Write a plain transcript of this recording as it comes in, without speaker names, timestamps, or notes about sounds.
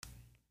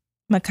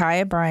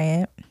Micaiah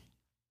Bryant,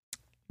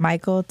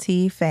 Michael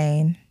T.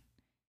 Fain,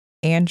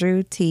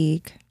 Andrew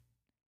Teague,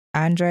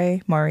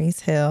 Andre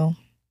Maurice Hill,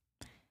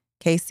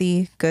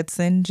 Casey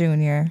Goodson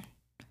Jr.,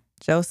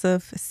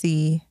 Joseph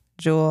C.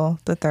 Jewell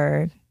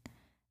III,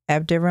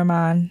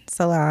 Abdirahman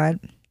Salad,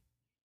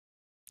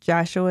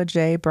 Joshua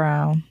J.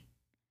 Brown,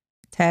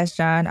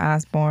 Tasjon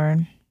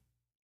Osborne,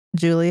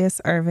 Julius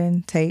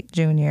Irvin Tate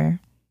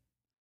Jr.,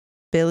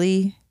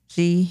 Billy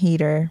G.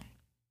 Heater,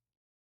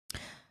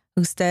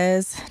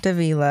 Ustez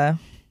Davila,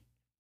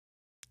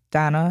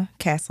 Donna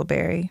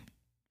Castleberry,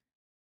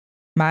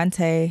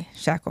 Monte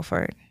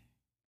Shackelford,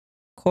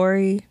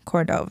 Corey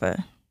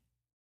Cordova,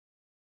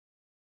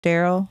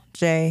 Daryl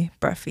J.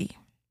 Bruffy,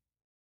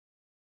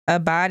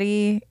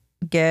 Abadi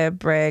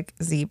Gebreg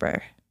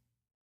Zebra,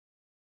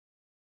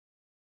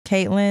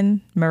 Caitlin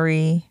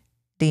Marie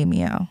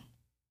Demio,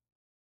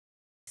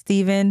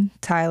 Stephen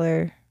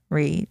Tyler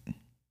Reed,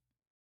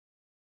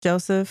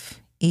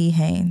 Joseph E.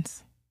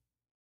 Haynes,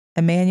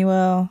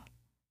 Emmanuel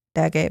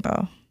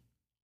Dagabo,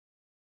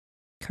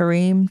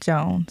 Kareem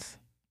Jones,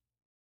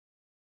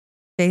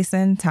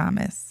 Jason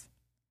Thomas,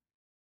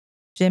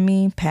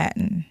 Jimmy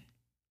Patton,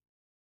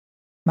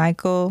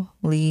 Michael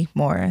Lee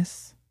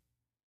Morris,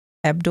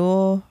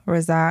 Abdul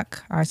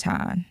Razak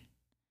Artan,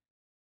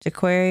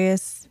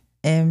 Jaquarius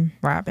M.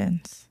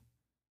 Robbins,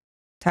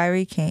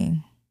 Tyree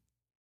King,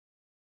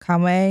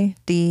 Kamwe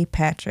D.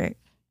 Patrick,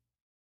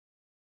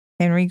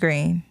 Henry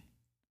Green,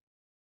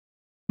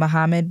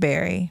 Muhammad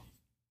Berry,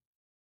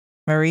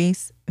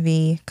 Maurice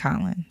V.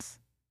 Collins,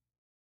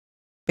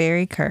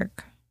 Barry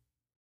Kirk,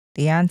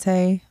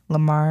 Deontay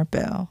Lamar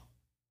Bell,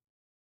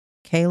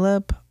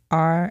 Caleb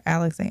R.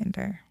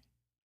 Alexander,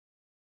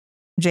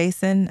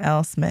 Jason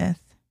L.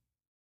 Smith,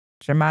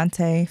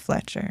 Jermonte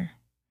Fletcher,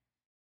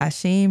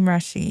 Ashim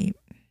Rashid,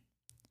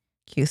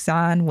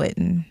 Kusan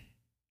Witten,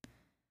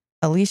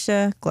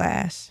 Alicia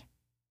Glash,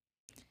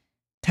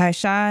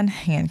 Tyshawn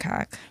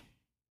Hancock,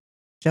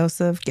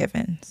 Joseph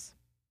Givens,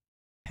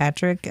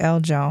 Patrick L.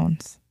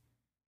 Jones,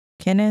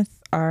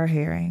 Kenneth R.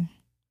 Herring,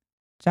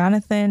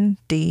 Jonathan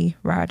D.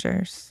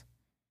 Rogers,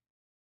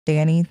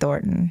 Danny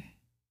Thornton,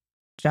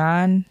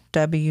 John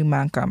W.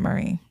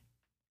 Montgomery,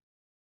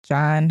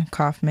 John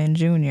Kaufman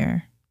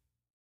Jr.,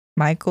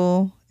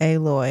 Michael A.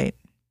 Lloyd,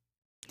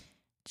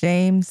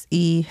 James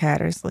E.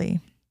 Hattersley,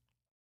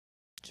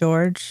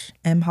 George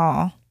M.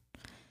 Hall,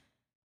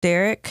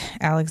 Derek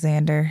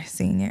Alexander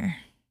Sr.,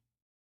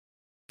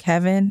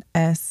 Kevin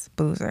S.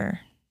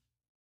 Boozer,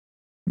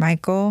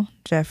 Michael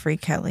Jeffrey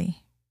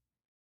Kelly,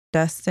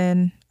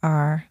 Dustin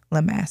R.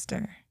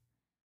 Lemaster,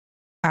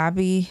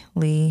 Abby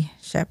Lee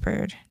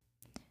Shepard,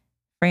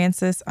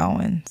 Francis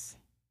Owens,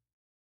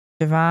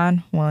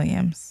 Javon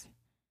Williams,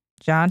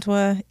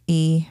 Jontwa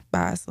E.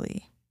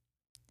 Bosley,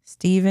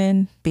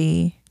 Stephen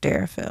B.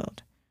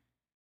 Darafield,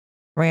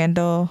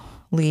 Randall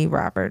Lee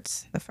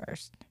Roberts I,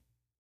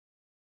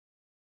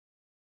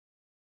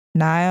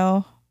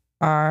 Niall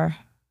R.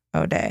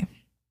 O'Day,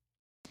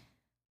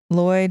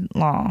 Lloyd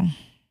Long,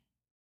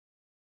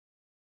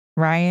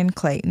 Ryan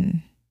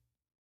Clayton,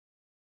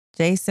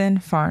 Jason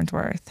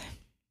Farnsworth,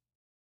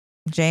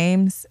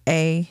 James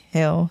A.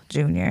 Hill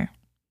Jr.,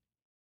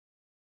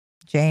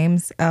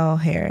 James L.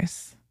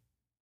 Harris,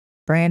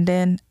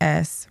 Brandon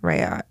S.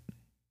 Rayott,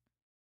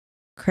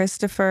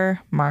 Christopher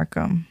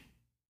Markham,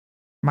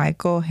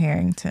 Michael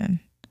Harrington,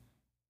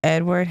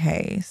 Edward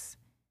Hayes,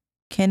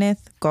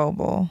 Kenneth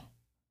Goebel,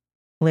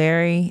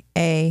 Larry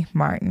A.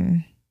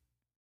 Martin,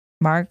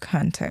 Mark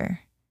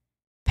Hunter,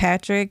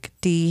 Patrick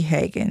D.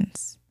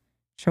 Hagens,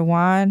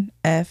 Trawan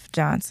F.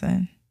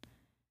 Johnson,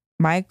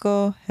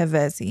 Michael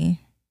Hevesi,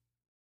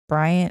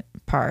 Bryant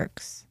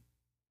Parks,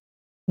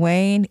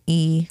 Wayne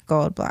E.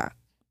 Goldblock,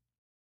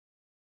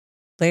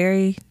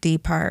 Larry D.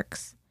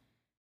 Parks,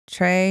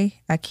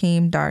 Trey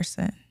Akeem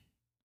Darson,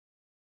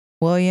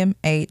 William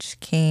H.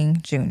 King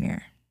Jr.,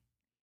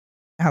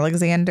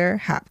 Alexander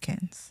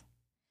Hopkins,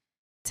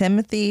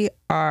 Timothy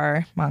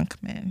R.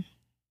 Monkman,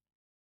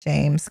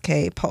 James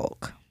K.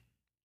 Polk,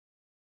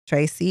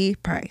 Tracy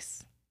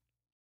Price,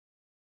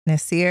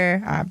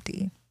 Nasir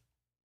Abdi,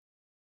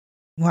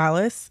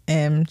 Wallace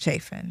M.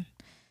 Chafin,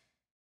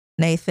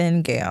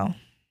 Nathan Gale,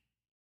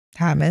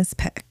 Thomas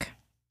Peck,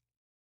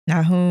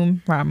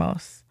 Nahum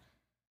Ramos,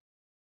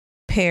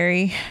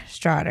 Perry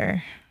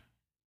Strader,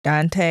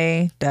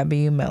 Dante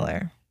W.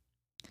 Miller,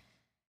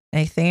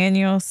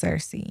 Nathaniel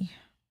Searcy,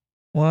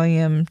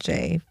 William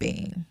J.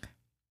 Bing,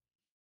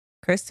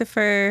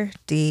 Christopher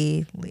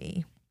D.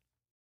 Lee,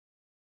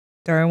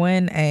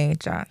 Derwin A.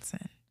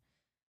 Johnson,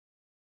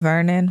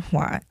 Vernon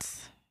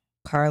Watts,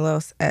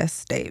 Carlos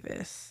S.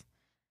 Davis,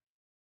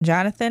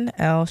 Jonathan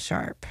L.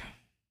 Sharp,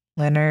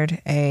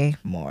 Leonard A.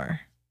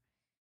 Moore,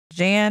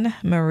 Jan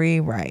Marie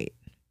Wright,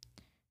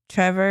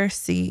 Trevor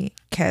C.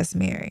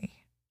 Casmiri,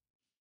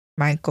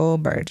 Michael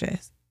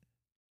Burgess,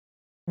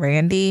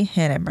 Randy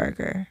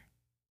Hennenberger,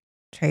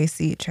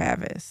 Tracy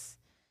Travis,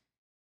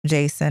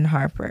 Jason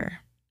Harper,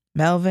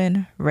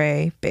 Melvin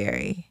Ray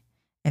Berry,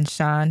 and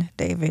Sean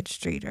David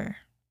Streeter.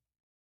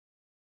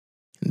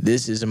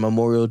 This is a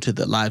memorial to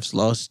the lives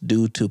lost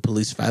due to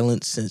police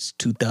violence since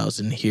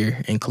 2000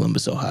 here in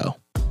Columbus, Ohio.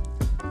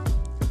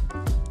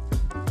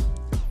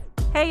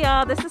 Hey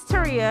y'all, this is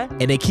Taria.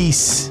 And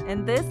Akis.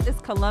 And this is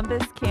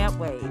Columbus Can't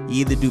Wait.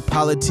 You either do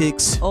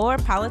politics or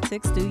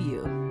politics do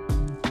you.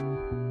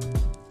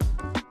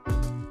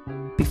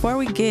 Before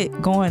we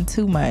get going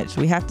too much,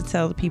 we have to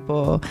tell the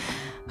people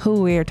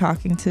who we are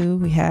talking to.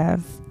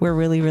 We're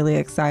really, really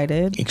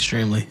excited.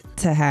 Extremely.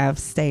 To have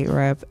State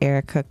Rep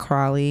Erica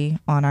Crawley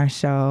on our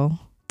show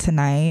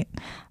tonight.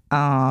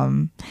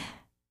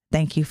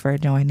 Thank you for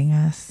joining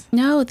us.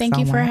 No, thank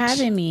you for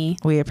having me.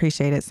 We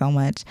appreciate it so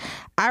much.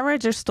 I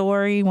read your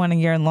story, one of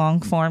your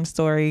long form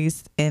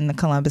stories in the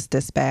Columbus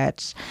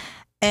Dispatch.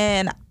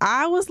 And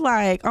I was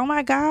like, oh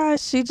my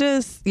gosh,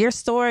 your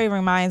story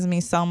reminds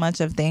me so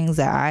much of things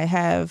that I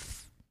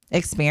have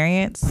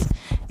experienced.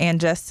 And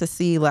just to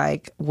see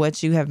like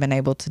what you have been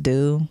able to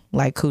do,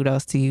 like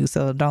kudos to you.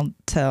 So don't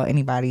let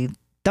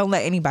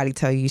anybody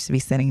tell you should be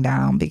sitting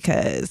down,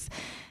 because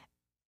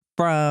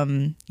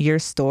from your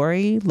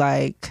story,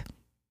 like,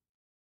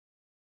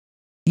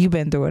 you've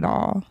been through it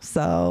all.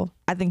 So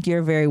I think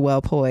you're very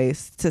well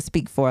poised to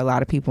speak for a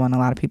lot of people and a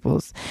lot of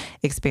people's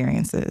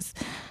experiences.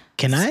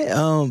 Can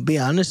I be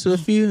honest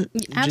with you?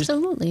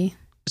 Absolutely.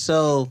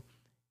 So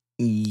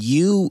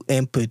you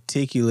in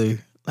particular,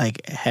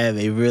 like, have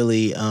a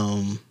really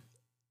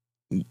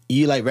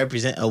you like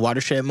represent a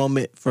watershed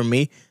moment for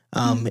me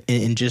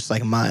in just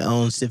like my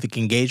own civic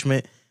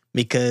engagement,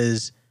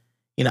 because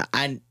you know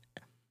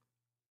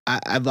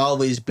I've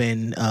always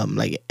been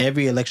like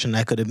every election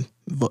I could have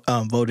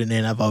voted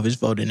in, I've always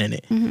voted in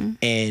it.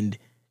 And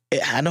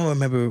I don't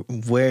remember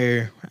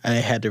where I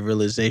had the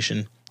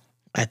realization.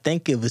 I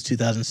think it was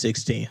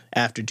 2016,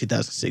 after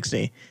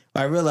 2016,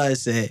 where I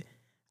realized that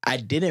I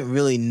didn't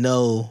really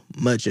know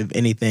much of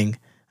anything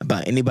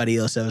about anybody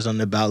else that was on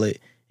the ballot,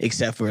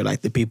 except for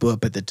like the people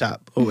up at the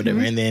top or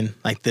whatever. And then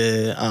like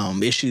the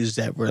issues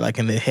that were like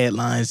in the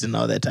headlines and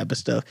all that type of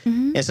stuff.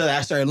 And so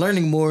I started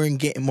learning more and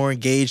getting more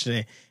engaged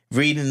and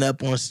reading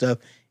up on stuff.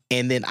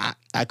 And then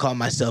I called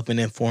myself an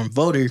informed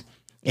voter.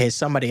 And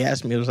somebody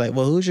asked me, it was like,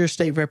 well, who's your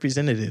state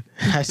representative?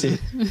 I said,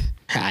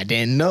 I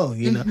didn't know,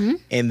 you know.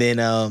 And then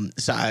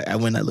so I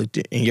went, I looked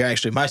at, and you're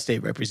actually my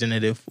state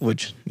representative,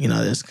 which, you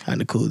know, that's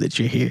kind of cool that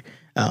you're here,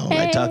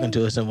 like talking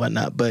to us and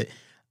whatnot. But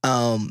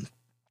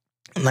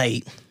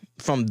like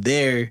from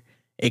there,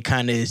 it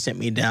kind of sent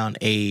me down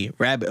a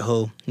rabbit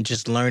hole,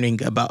 just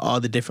learning about all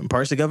the different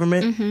parts of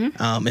government,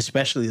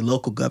 especially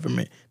local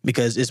government,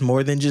 because it's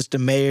more than just the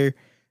mayor.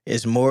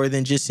 It's more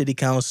than just city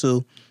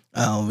council.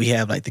 We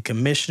have like the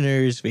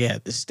commissioners, we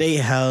have the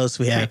state house,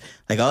 we have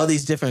like all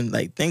these different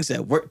like things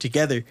that work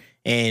together.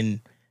 And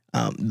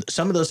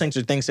some of those things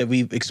are things that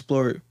we've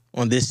explored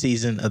on this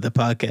season of the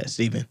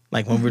podcast, even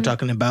like when we're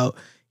talking about,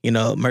 you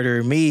know,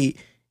 Murderer Meade.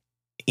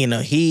 You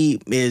know,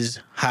 he is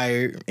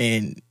hired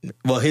and,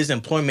 well, his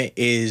employment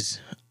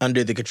is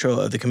under the control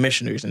of the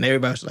commissioners. And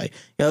everybody's like,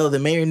 yo, the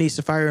mayor needs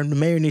to fire him. The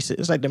mayor needs to.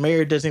 It's like the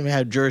mayor doesn't even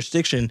have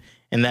jurisdiction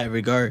in that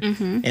regard.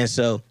 And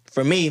so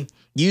for me,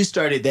 you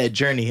started that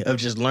journey of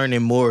just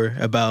learning more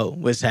about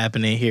what's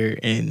happening here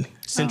in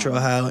Central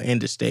Ohio and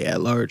the state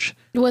at large.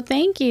 Well,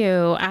 thank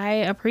you. I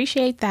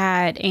appreciate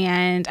that.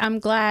 And I'm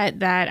glad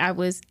that I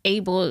was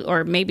able,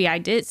 or maybe I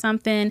did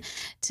something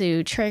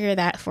to trigger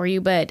that for you.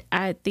 But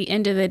at the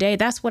end of the day,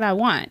 that's what I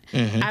want.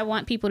 I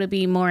want people to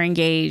be more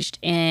engaged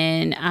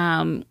in,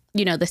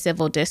 you know, the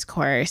civil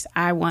discourse.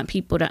 I want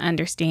people to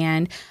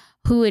understand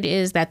who it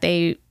is that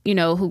they, you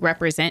know, who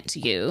represent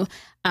you,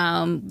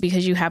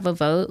 because you have a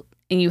vote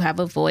and you have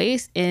a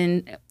voice,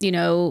 and, you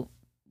know,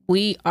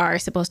 we are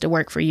supposed to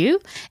work for you.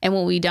 And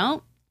when we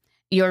don't,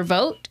 your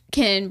vote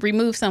can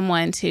remove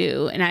someone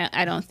too. And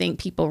I don't think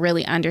people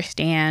really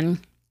understand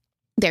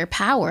their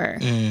power.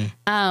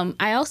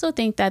 I also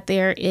think that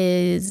there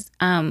is,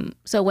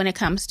 so when it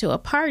comes to a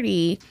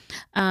party,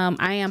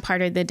 I am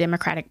part of the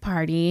Democratic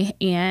Party,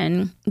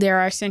 and there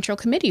are central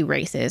committee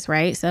races,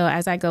 right? So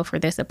as I go for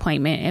this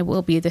appointment, it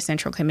will be the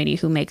central committee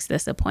who makes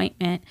this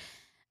appointment.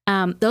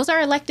 Those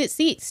are elected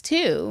seats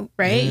too,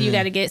 right? You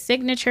got to get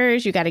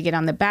signatures. You got to get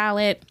on the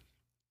ballot.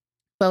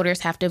 Voters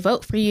have to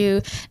vote for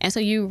you. And so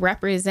you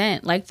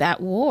represent like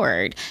that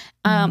ward.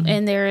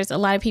 And there's a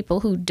lot of people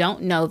who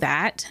don't know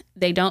that.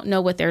 They don't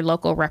know what their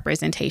local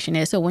representation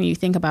is. So when you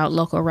think about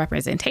local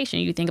representation,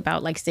 you think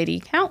about like city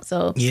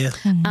council.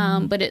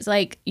 But it's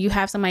like you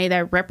have somebody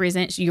that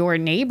represents your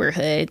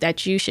neighborhood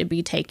that you should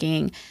be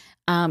taking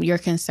your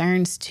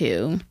concerns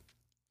to.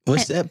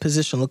 What's that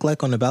position look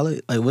like on the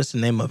ballot? Like, what's the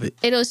name of it?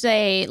 It'll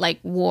say like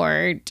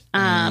ward,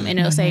 and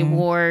it'll say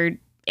ward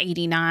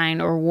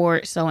 89 or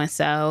ward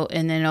so-and-so.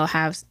 And then it'll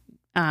have,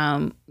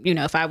 you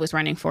know, if I was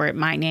running for it,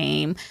 my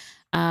name,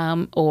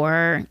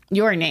 or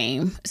your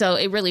name. So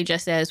it really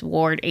just says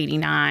ward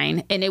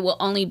 89, and it will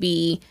only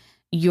be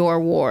your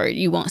ward.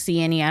 You won't see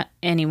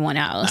anyone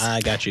else. I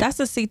got you. That's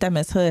the seat that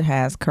Miss Hood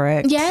has,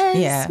 correct? Yes,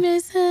 yeah.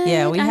 Miss Hood.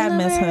 Yeah, we had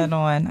Miss her. Hood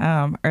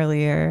on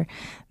earlier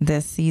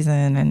this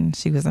season, and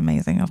she was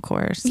amazing, of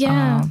course.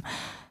 Yeah.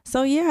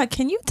 So yeah,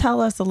 can you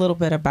tell us a little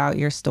bit about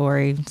your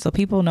story so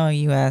people know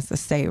you as a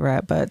state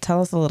rep, but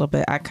tell us a little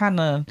bit. I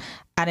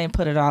didn't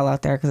put it all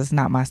out there because it's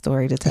not my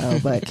story to tell,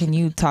 but can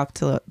you talk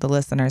to the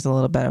listeners a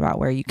little bit about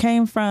where you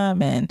came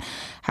from and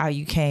how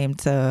you came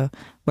to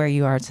where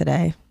you are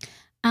today?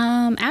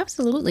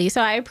 Absolutely.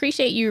 So I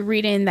appreciate you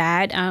reading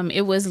that.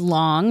 It was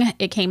long.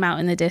 It came out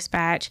in the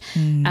Dispatch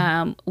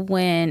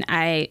when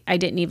I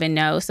didn't even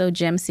know. So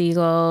Jim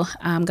Siegel,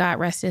 God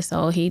rest his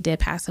soul, he did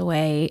pass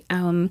away,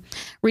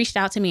 reached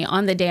out to me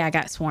on the day I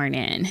got sworn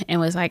in and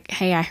was like,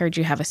 hey, I heard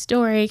you have a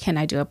story. Can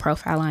I do a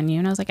profile on you?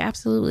 And I was like,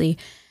 absolutely.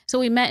 So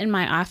we met in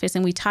my office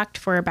and we talked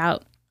for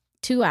about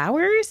 2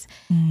 hours.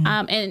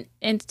 And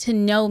to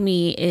know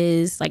me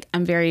is like,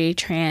 I'm very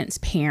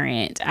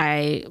transparent.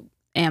 I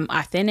am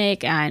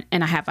authentic and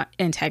I have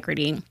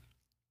integrity.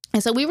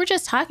 And so we were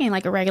just talking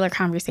like a regular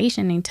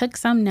conversation and he took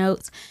some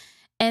notes.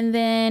 And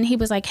then he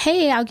was like,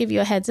 hey, I'll give you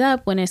a heads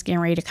up when it's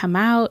getting ready to come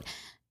out.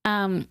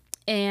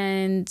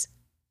 And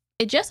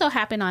it just so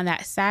happened on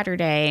that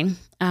Saturday,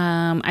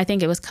 I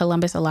think it was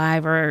Columbus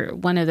Alive or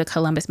one of the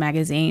Columbus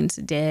magazines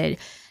did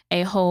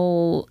a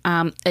whole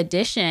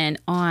edition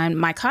on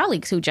my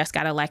colleagues who just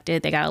got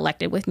elected. They got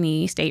elected with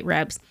me, state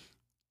reps.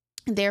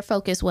 Their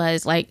focus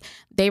was like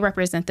they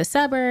represent the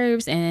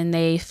suburbs and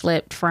they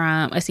flipped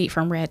from a seat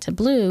from red to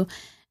blue.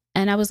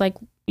 And I was like,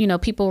 you know,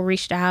 people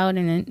reached out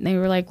and they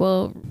were like,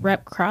 well,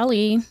 Rep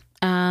Crawley,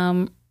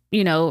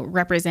 you know,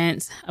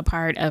 represents a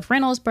part of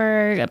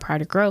Reynoldsburg, a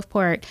part of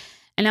Groveport.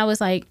 And I was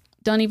like,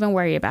 don't even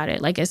worry about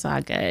it. Like, it's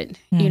all good.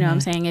 You know what I'm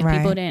saying? If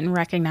people didn't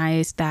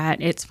recognize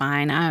that, it's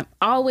fine. I'm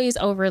always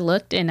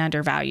overlooked and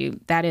undervalued.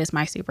 That is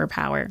my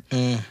superpower.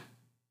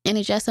 And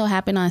it just so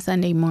happened on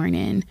Sunday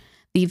morning,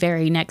 the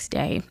very next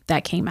day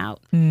that came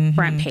out,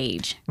 front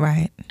page.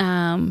 Right.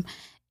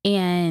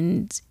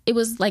 And it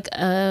was like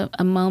a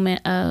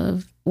moment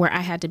of where I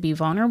had to be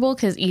vulnerable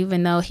because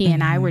even though he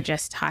and I were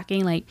just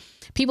talking, like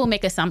people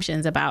make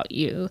assumptions about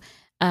you.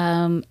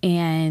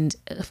 And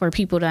for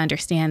people to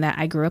understand that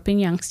I grew up in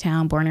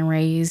Youngstown, born and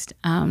raised.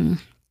 I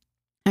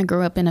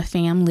grew up in a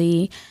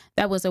family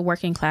that was a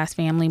working class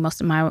family. Most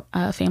of my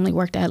family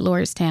worked at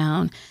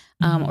Lordstown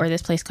or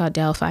this place called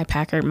Delphi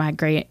Packard.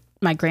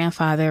 My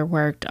grandfather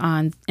worked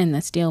in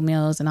the steel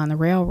mills and on the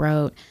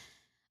railroad.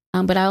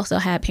 But I also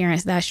had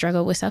parents that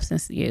struggled with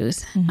substance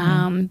use.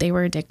 They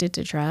were addicted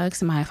to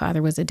drugs. My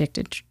father was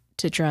addicted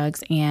to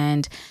drugs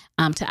and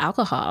to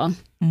alcohol.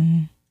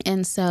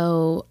 And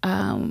so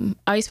I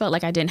always felt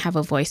like I didn't have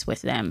a voice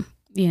with them,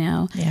 you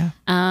know? Yeah.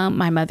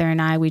 My mother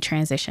and I, we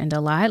transitioned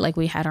a lot. Like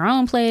we had our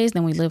own place.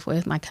 Then we lived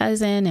with my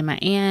cousin and my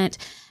aunt.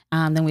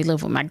 Then we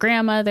lived with my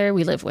grandmother.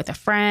 We lived with a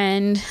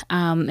friend.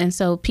 And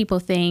so people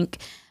think,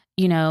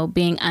 you know,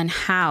 being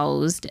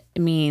unhoused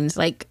means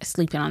like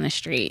sleeping on the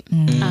street.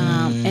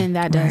 And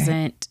that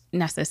doesn't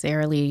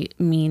necessarily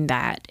mean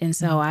that. And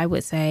so I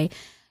would say,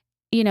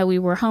 you know, we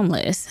were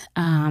homeless.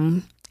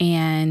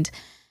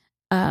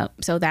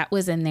 So that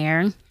was in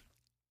there.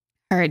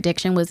 Her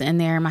addiction was in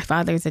there. My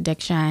father's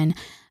addiction.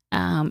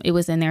 It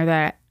was in there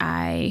that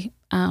I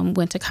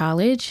went to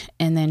college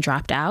and then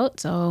dropped out.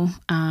 So,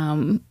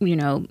 you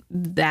know,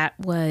 that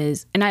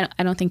was, and I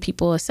don't think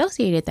people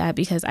associated that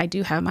because I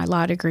do have my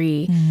law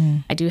degree.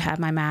 I do have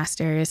my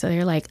master's. So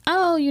they're like,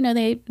 oh, you know,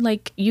 they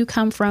like, you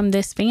come from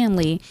this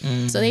family.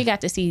 So they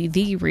got to see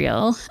the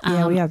real.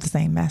 Yeah, we have the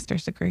same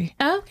master's degree.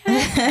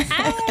 Okay.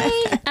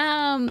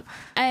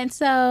 And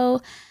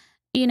so,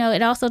 you know,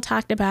 it also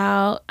talked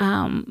about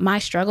my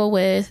struggle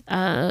with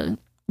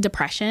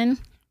depression.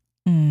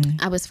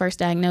 I was first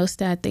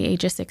diagnosed at the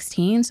age of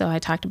 16. So I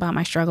talked about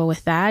my struggle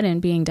with that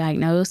and being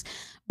diagnosed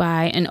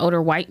by an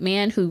older white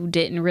man who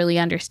didn't really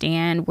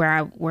understand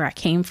where I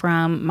came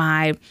from,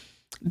 my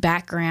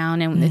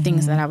background and the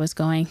things that I was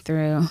going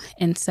through.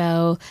 And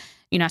so,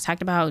 you know, I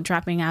talked about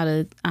dropping out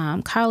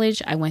of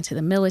college. I went to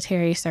the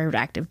military, served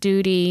active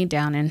duty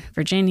down in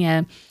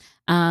Virginia.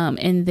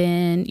 And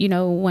then, you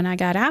know, when I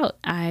got out,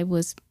 I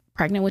was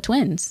pregnant with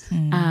twins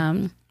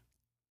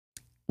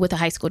with a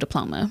high school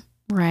diploma.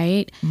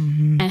 Right.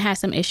 And had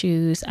some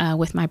issues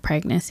with my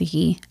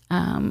pregnancy,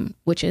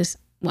 which is,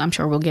 well, I'm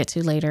sure we'll get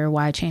to later,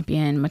 why I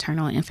champion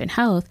maternal and infant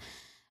health.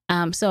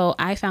 So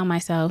I found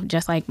myself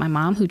just like my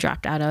mom who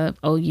dropped out of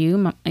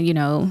OU, you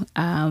know,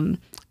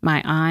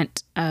 my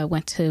aunt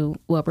went to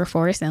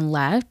Wilberforce and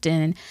left.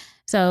 And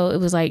so it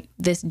was like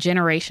this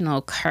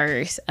generational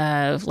curse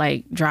of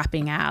like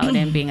dropping out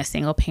and being a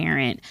single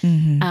parent.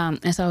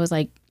 And so I was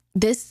like,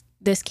 this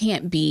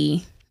can't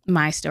be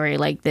my story.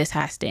 Like this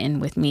has to end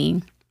with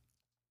me.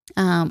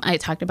 I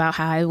talked about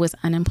how I was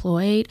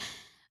unemployed,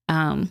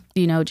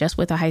 you know, just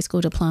with a high school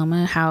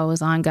diploma, how I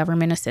was on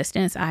government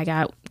assistance. I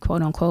got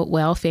quote unquote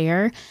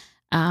welfare.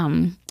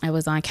 I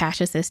was on cash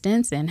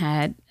assistance and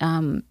had,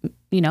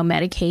 you know,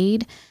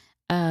 Medicaid.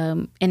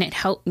 And it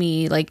helped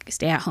me like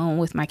stay at home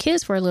with my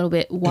kids for a little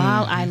bit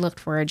while I looked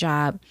for a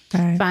job.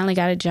 Finally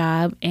got a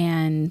job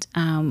and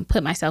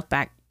put myself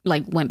back,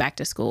 like went back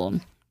to school,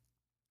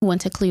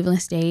 went to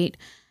Cleveland State.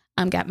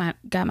 Got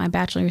my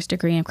bachelor's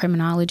degree in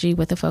criminology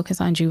with a focus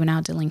on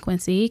juvenile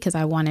delinquency because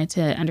I wanted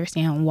to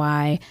understand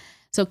why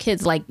So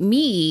kids like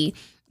me,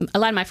 a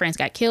lot of my friends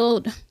got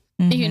killed.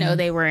 Mm-hmm. You know,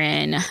 they were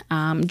in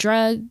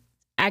drug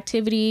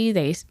activity.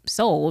 They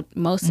sold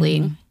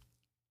mostly. Mm-hmm.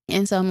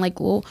 And so I'm like,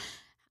 well,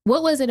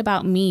 what was it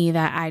about me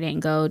that I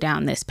didn't go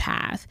down this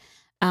path?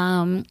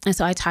 And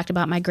so I talked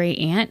about my great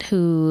aunt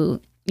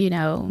who, you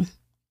know,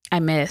 I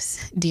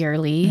miss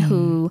dearly,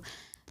 who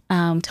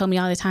told me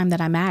all the time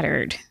that I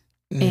mattered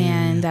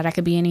and that I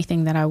could be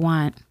anything that I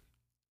want.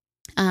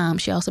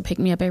 She also picked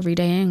me up every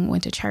day and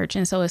went to church.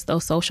 And so it's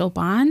those social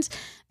bonds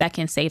that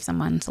can save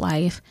someone's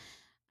life.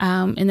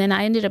 And then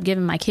I ended up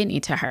giving my kidney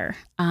to her,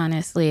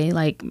 honestly.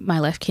 Like my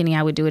left kidney,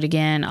 I would do it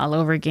again, all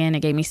over again. It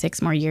gave me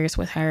 6 more years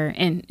with her.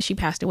 And she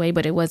passed away,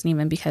 but it wasn't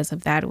even because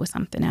of that. It was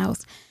something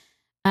else.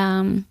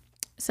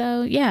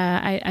 So,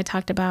 yeah, I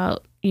talked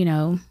about, you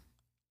know,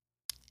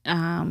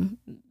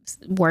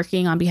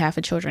 working on behalf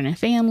of children and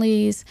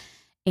families.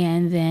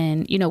 And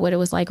then, you know, what it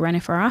was like running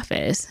for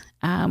office,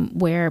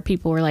 where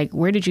people were like,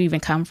 where did you even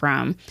come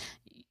from?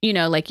 You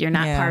know, like you're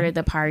not part of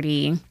the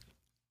party.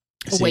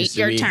 Wait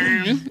your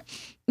turn.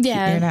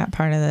 Yeah. You're not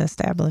part of the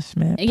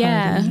establishment. Party.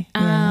 Yeah.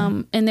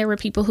 And there were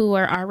people who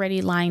were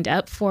already lined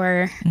up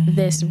for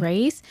this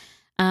race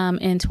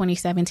in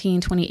 2017,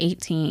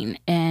 2018.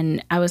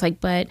 And I was like,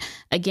 but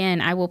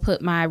again, I will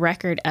put my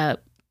record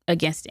up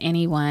against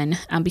anyone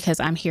because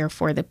I'm here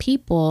for the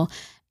people.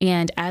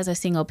 And as a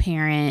single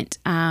parent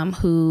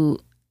who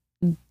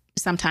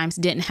sometimes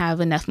didn't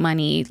have enough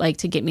money like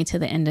to get me to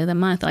the end of the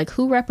month, like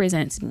who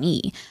represents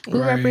me?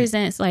 Who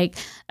represents like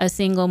a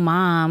single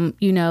mom,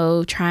 you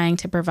know, trying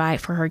to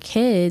provide for her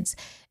kids?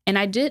 And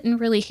I didn't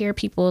really hear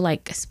people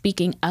like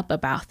speaking up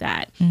about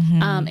that.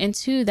 And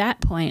to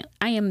that point,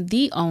 I am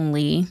the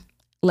only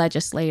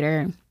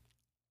legislator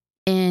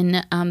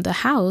in the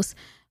House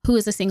who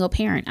is a single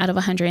parent out of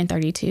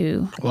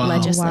 132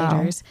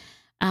 legislators.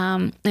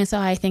 And so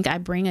I think I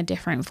bring a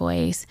different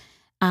voice.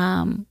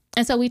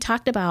 And so we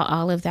talked about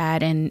all of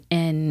that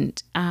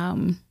and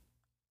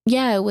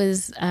yeah, it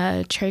was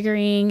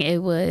triggering. It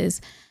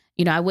was,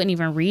 you know, I wouldn't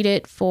even read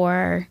it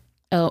for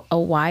a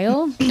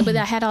while, but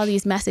I had all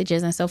these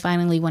messages. And so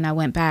finally, when I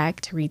went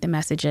back to read the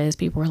messages,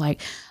 people were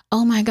like,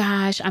 oh my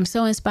gosh, I'm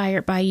so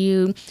inspired by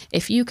you.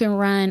 If you can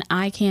run,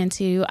 I can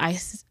too. I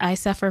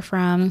suffer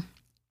from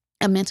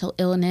a mental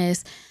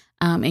illness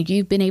and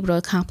you've been able to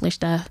accomplish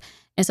stuff.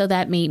 And so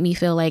that made me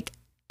feel like,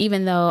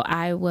 even though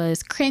I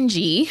was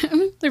cringy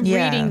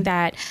reading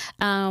that,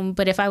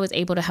 but if I was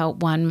able to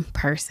help one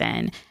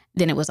person,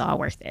 then it was all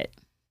worth it.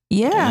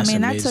 Yeah, That's I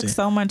mean, amazing. that took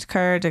so much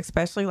courage,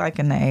 especially like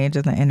in the age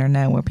of the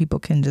internet where people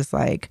can just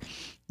like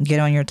get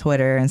on your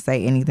Twitter and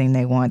say anything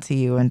they want to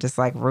you and just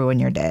like ruin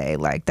your day.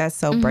 Like that's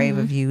so brave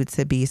of you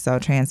to be so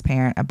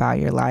transparent about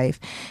your life.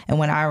 And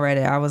when I read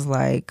it, I was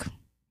like,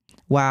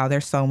 wow,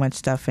 there's so much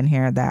stuff in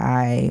here that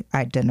I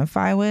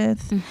identify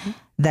with.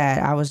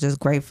 That I was just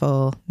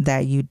grateful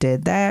that you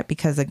did that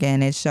because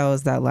again, it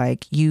shows that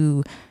like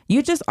you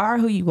just are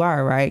who you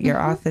are, right?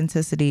 Your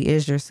authenticity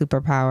is your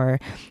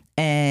superpower.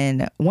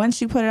 And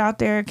once you put it out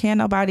there, can't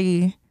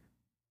nobody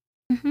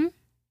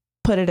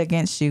put it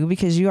against you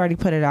because you already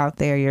put it out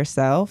there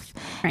yourself.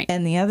 Right.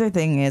 And the other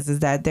thing is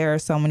that there are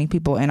so many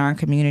people in our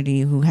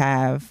community who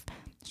have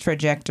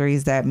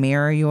trajectories that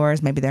mirror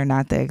yours. Maybe they're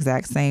not the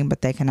exact same,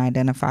 but they can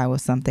identify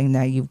with something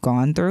that you've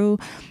gone through.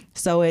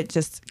 So it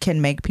just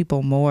can make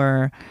people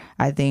more,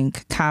 I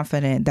think,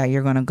 confident that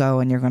you're going to go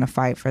and you're going to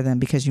fight for them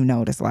because you know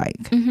what it's like.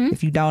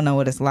 If you don't know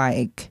what it's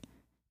like,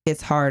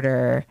 it's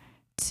harder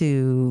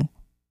to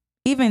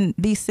even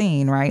be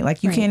seen, right?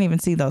 Like you can't even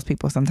see those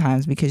people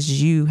sometimes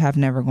because you have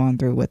never gone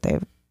through what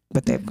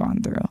they've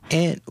gone through.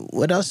 And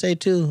what I'll say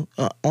too,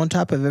 on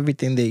top of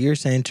everything that you're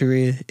saying,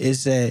 Taria,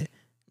 is that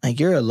like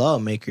you're a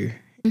lawmaker.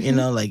 You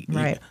know, like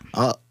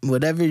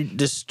whatever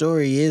the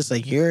story is,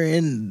 like you're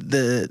in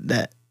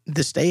the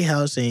state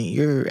house and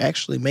you're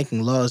actually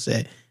making laws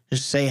that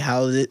say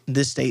how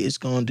this state is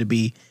going to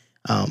be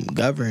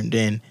governed.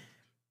 And,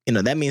 you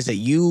know, that means that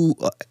you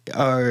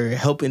are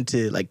helping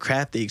to like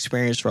craft the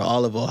experience for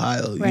all of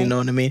Ohio. You know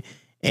what I mean?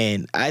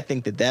 And I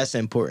think that that's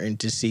important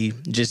to see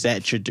just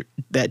that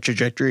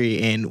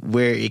trajectory and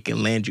where it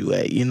can land you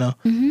at, you know?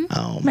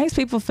 Makes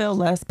people feel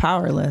less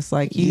powerless.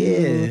 Like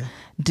you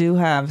do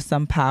have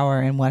some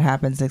power in what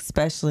happens,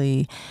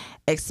 especially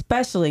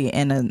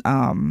in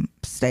a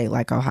state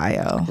like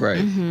Ohio. Right.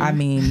 I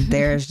mean,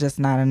 there's just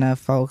not enough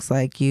folks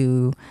like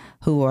you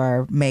who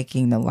are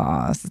making the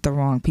laws, the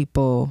wrong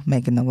people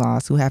making the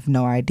laws, who have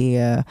no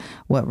idea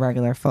what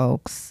regular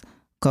folks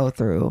go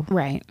through.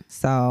 Right.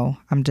 So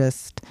I'm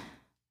just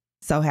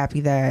so happy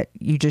that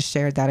you just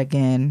shared that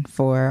again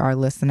for our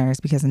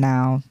listeners because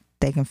now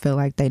they can feel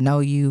like they know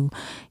you.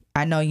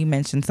 I know you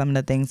mentioned some of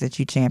the things that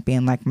you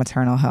champion, like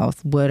maternal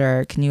health.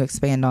 Can you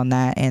expand on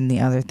that and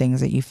the other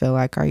things that you feel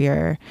like are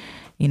your,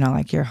 you know,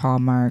 like your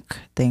hallmark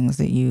things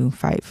that you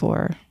fight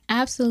for?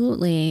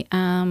 Absolutely.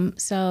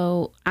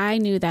 So I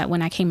knew that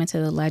when I came into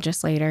the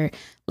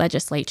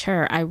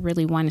legislature, I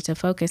really wanted to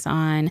focus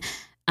on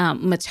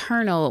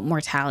maternal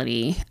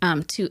mortality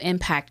to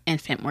impact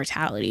infant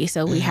mortality.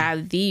 So we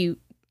have the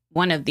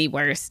one of the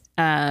worst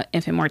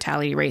infant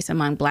mortality rates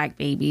among Black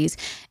babies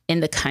in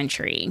the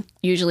country.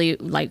 Usually,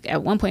 like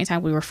at one point in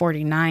time, we were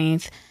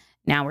 49th.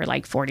 Now we're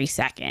like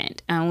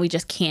 42nd. We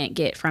just can't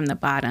get from the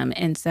bottom.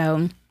 And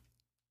so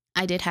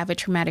I did have a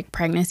traumatic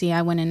pregnancy.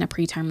 I went into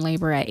preterm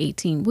labor at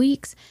 18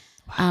 weeks.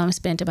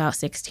 Spent about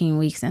 16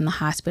 weeks in the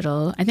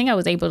hospital. I think I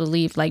was able to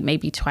leave like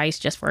maybe twice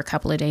just for a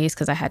couple of days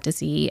because I had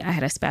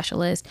a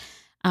specialist.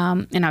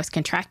 And I was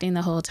contracting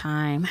the whole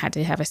time. Had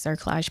to have a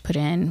cerclage put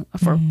in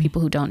for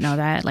people who don't know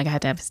that. Like I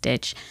had to have a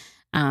stitch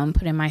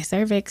put in my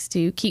cervix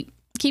to keep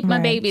my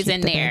babies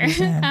in there.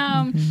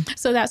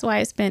 So that's why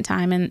I spent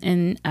time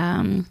in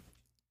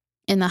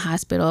the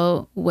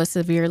hospital. Was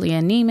severely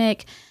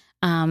anemic.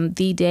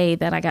 The day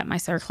that I got my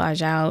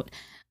cerclage out,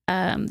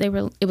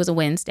 it was a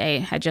Wednesday. I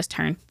had just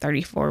turned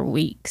 34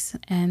 weeks,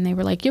 and they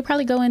were like, "You'll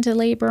probably go into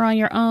labor on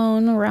your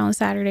own around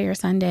Saturday or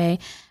Sunday."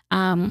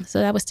 So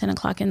that was 10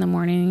 o'clock in the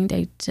morning.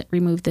 They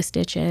removed the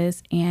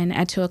stitches, and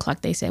at 2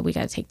 o'clock they said, "We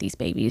got to take these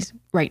babies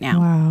right now."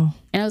 Wow.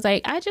 And I was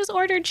like, "I just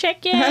ordered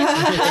chicken.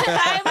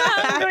 I'm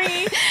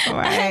hungry.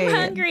 I'm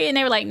hungry." And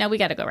they were like, "No, we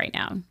got to go right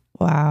now."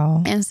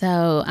 Wow. And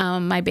so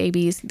my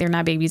babies, they're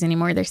not babies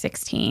anymore. They're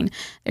 16.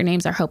 Their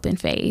names are Hope and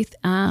Faith.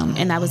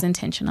 And that was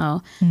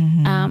intentional.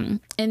 And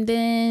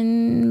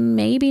then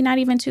maybe not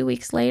even 2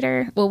 weeks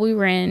later, well, we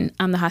were in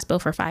the hospital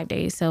for 5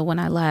 days. So when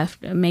I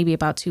left, maybe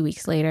about 2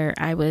 weeks later,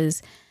 I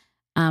was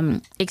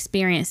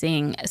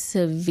experiencing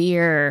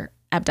severe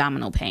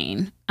abdominal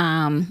pain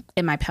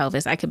in my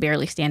pelvis. I could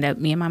barely stand up.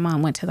 Me and my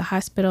mom went to the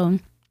hospital,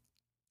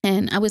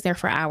 and I was there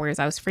for hours.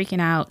 I was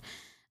freaking out.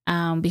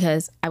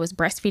 Because I was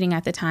breastfeeding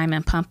at the time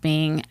and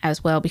pumping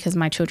as well because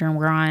my children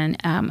were on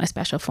a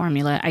special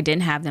formula. I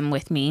didn't have them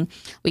with me.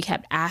 We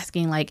kept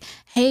asking like,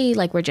 "Hey,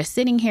 like we're just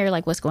sitting here,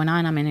 like what's going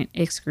on? I'm in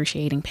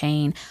excruciating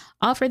pain."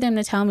 All for them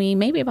to tell me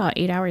maybe about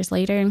 8 hours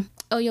later,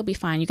 "Oh, you'll be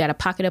fine. You got a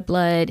pocket of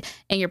blood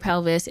in your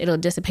pelvis. It'll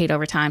dissipate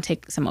over time.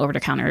 Take some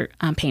over-the-counter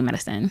pain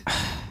medicine."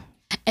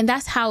 And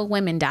that's how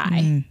women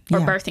die or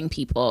birthing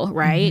people,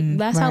 right?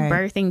 That's how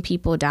birthing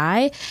people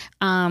die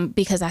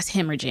because that's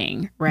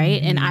hemorrhaging,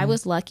 right? And I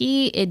was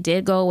lucky. It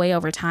did go away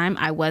over time.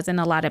 I was in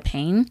a lot of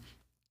pain.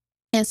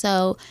 And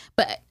so,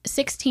 but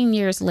 16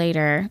 years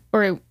later,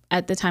 or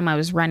at the time I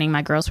was running,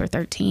 my girls were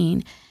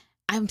 13,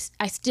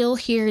 I still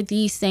hear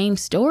these same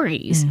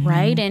stories,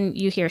 right? And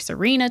you hear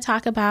Serena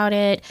talk about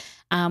it,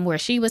 where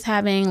she was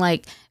having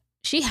like,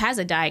 she has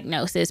a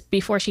diagnosis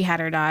before she had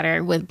her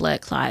daughter with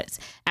blood clots.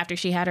 After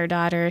she had her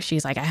daughter,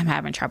 she's like, "I'm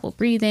having trouble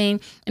breathing."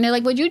 And they're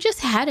like, "Well, you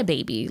just had a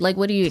baby. Like,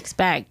 what do you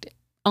expect?"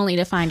 Only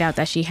to find out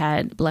that she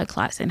had blood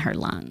clots in her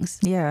lungs.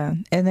 Yeah.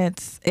 And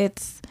it's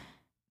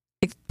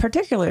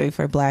particularly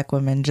for Black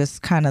women,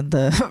 just kind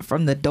of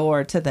from the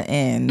door to the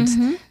end,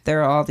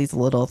 there are all these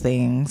little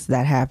things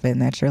that happen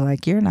that you're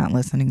like, "You're not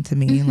listening to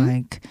me."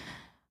 Like,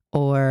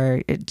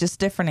 or just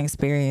different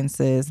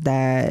experiences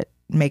that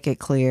make it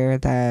clear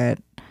that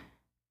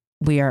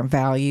we aren't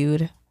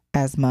valued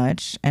as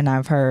much. And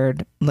I've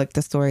heard, like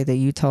the story that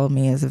you told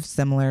me is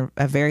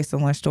a very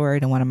similar story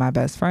to one of my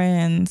best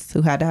friends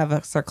who had to have a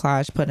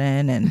cerclage put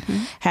in and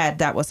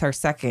that was her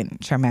second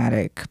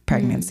traumatic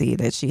pregnancy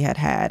that she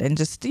had. And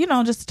just,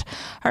 just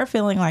her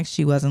feeling like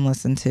she wasn't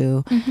listened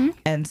to.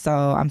 And so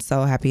I'm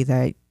so happy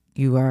that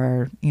you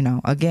are,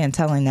 again,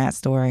 telling that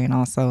story and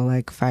also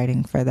like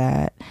fighting for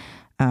that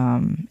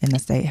in the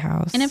State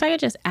House. And if I could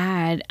just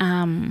add,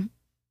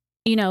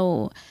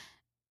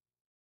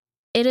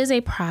 it is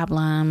a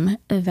problem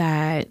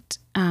that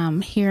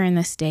here in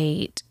the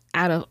state,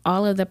 out of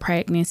all of the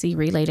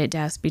pregnancy-related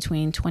deaths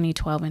between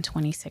 2012 and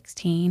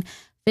 2016,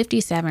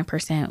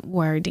 57%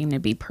 were deemed to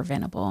be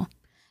preventable.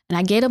 And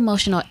I get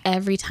emotional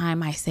every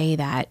time I say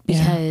that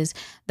because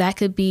that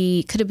could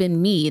have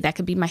been me, that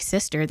could be my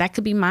sister, that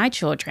could be my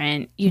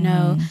children,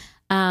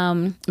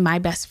 my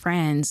best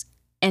friends.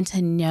 And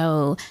to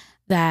know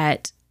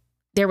that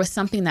there was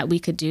something that we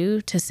could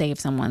do to save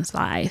someone's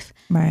life.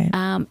 Right.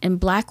 And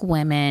Black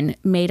women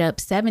made up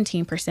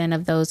 17%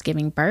 of those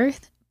giving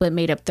birth, but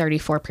made up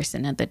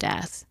 34% of the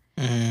deaths.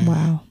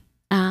 Wow.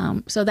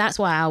 So that's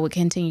why I would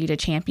continue to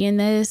champion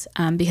this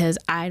because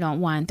I don't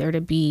want there to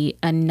be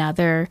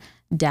another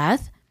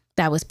death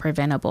that was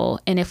preventable.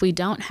 And if we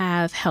don't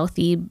have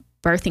healthy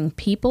birthing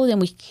people, then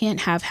we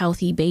can't have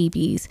healthy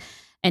babies.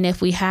 And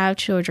if we have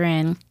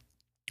children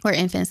or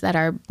infants that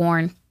are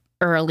born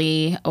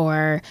early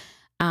or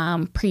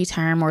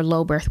preterm or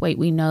low birth weight,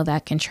 we know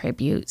that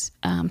contributes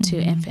to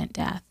infant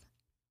death.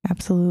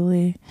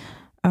 Absolutely.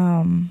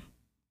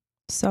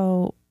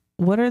 So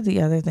what are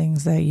the other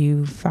things that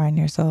you find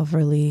yourself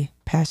really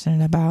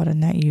passionate about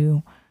and that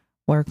you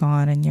work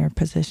on in your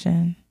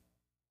position?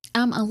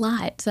 A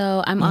lot.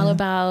 So I'm all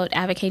about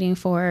advocating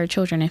for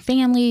children and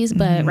families,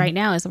 but right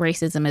now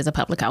racism is a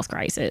public health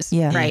crisis,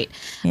 right?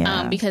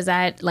 Yeah. Because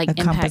that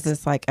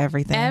encompasses like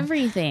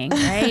everything,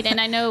 right?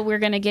 And I know we're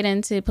going to get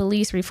into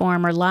police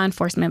reform or law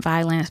enforcement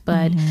violence,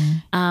 but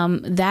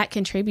that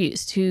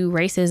contributes to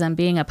racism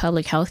being a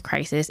public health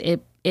crisis.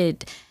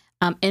 It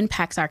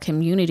impacts our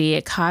community.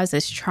 It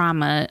causes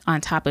trauma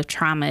on top of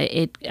trauma.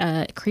 It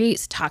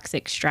creates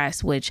toxic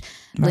stress, which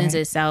lends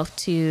itself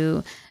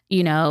to,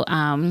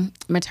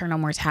 maternal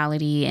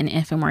mortality and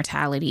infant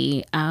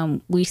mortality.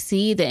 We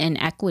see the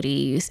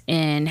inequities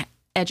in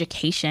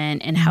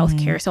education and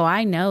healthcare. So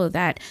I know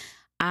that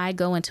I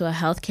go into a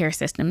healthcare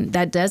system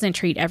that doesn't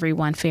treat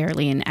everyone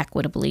fairly and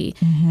equitably.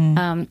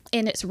 And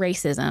it's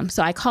racism.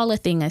 So I call a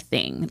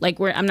thing. Like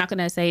I'm not going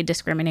to say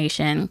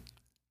discrimination.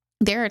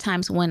 There are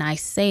times when I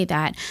say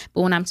that,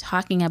 but when I'm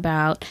talking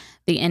about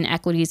the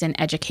inequities in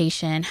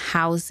education,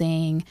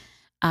 housing,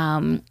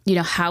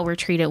 how we're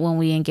treated when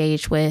we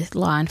engage with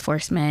law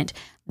enforcement,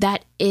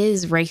 that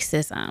is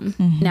racism.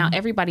 Now,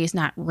 everybody is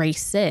not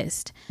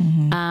racist,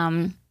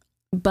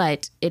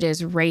 but it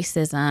is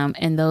racism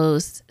and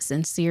those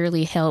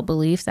sincerely held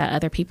beliefs that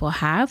other people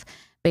have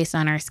based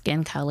on our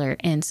skin color.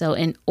 And so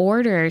in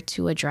order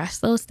to address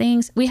those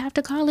things, we have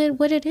to call it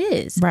what it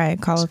is. Right.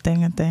 Call a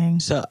thing.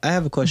 So I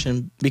have a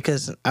question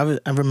because I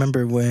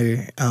remember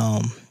where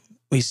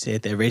we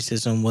said that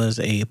racism was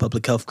a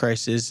public health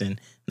crisis, and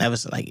that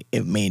was like,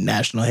 it made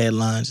national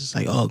headlines. It's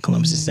like, oh,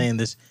 Columbus is saying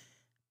this.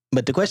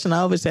 But the question I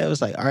always had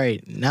was like, all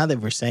right, now that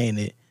we're saying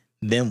it,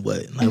 then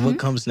what? Like, what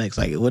comes next?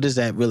 Like, what does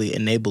that really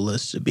enable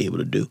us to be able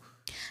to do?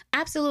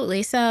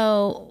 Absolutely.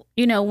 So,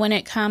 when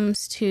it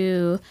comes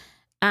to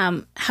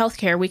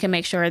healthcare, we can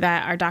make sure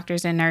that our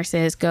doctors and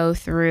nurses go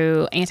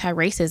through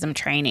anti-racism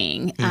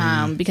training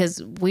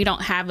because we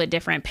don't have a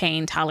different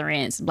pain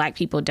tolerance, Black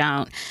people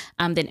don't,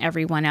 than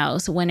everyone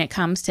else. When it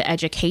comes to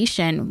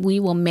education, we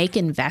will make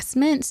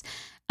investments.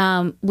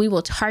 We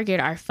will target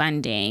our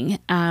funding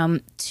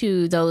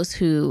to those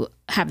who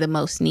have the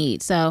most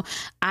need. So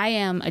I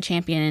am a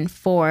champion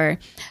for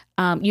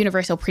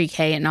universal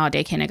pre-K and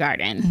all-day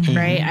kindergarten,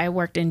 right? I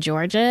worked in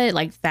Georgia,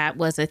 like that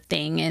was a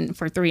thing, and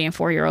for 3 and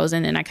 4 year olds,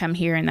 and then I come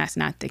here and that's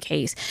not the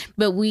case.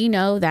 But we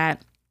know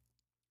that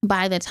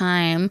by the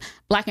time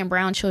Black and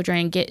brown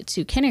children get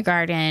to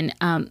kindergarten,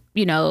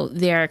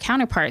 their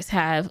counterparts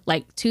have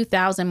like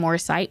 2,000 more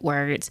sight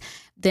words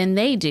than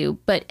they do.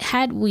 But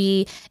had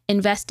we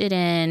invested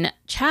in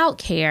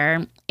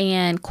childcare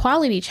and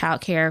quality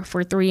childcare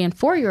for 3 and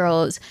 4 year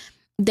olds,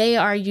 they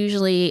are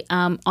usually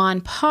on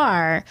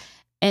par.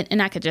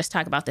 And I could just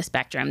talk about the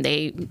spectrum.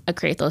 They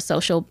create those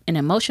social and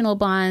emotional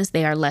bonds.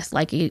 They are less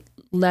likely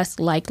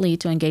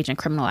to engage in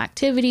criminal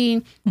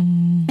activity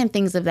and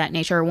things of that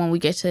nature. When we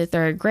get to the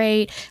 3rd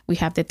grade, we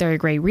have the 3rd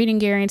grade reading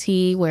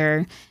guarantee,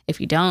 where if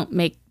you don't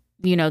make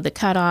the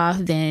cutoff,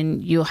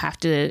 then you'll have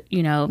to,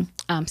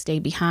 stay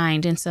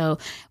behind. And so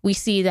we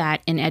see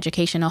that in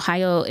education.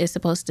 Ohio is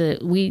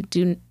we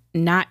do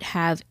not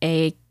have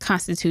a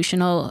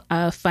constitutional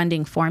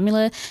funding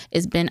formula.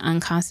 It's been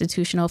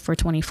unconstitutional for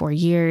 24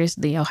 years.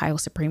 The Ohio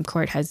Supreme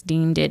Court has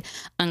deemed it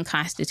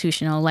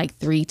unconstitutional like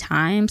 3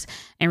 times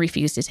and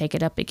refused to take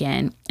it up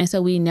again. And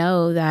so we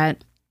know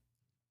that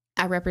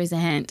I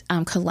represent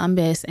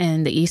Columbus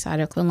and the east side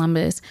of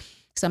Columbus.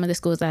 Some of the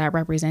schools that I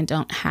represent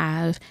don't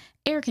have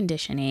air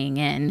conditioning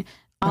and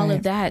all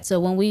of that. So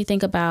when we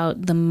think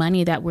about the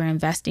money that we're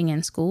investing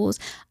in schools,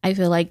 I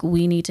feel like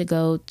we need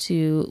to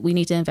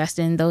invest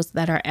in those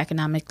that are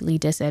economically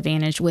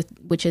disadvantaged,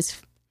 which is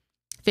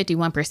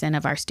 51%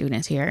 of our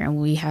students here. And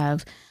we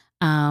have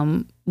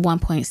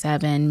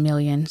 1.7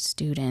 million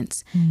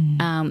students.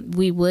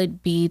 We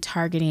would be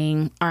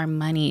targeting our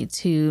money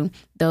to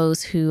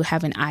those who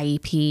have an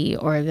IEP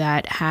or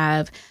that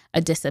have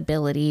a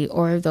disability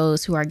or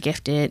those who are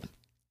gifted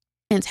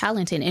and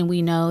talented. And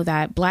we know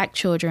that Black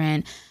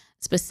children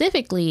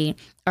specifically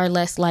are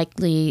less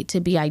likely to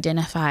be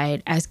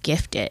identified as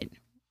gifted,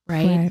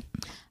 right?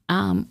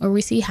 Or we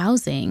see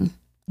housing.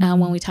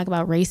 When we talk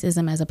about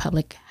racism as a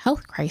public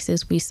health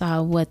crisis, we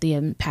saw what the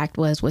impact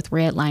was with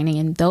redlining,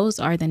 and those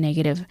are the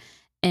negative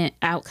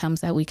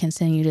outcomes that we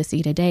continue to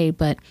see today.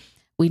 But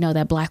we know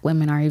that Black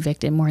women are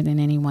evicted more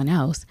than anyone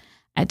else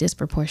at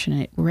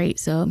disproportionate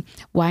rates. So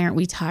why aren't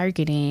we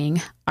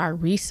targeting our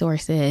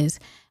resources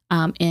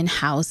in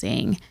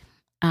housing?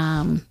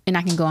 And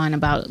I can go on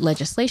about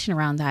legislation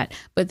around that,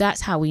 but that's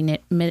how we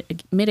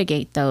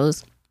mitigate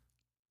those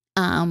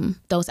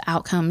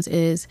outcomes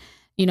is,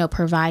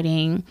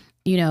 providing,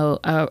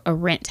 a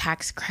rent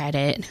tax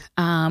credit,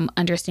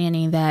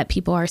 understanding that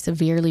people are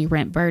severely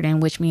rent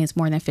burdened, which means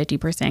more than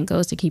 50%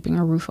 goes to keeping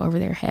a roof over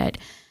their head.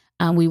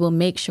 We will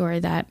make sure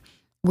that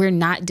we're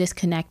not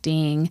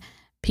disconnecting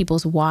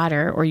people's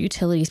water or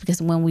utilities, because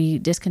when we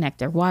disconnect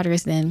their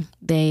waters, then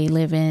they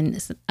live in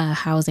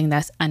housing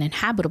that's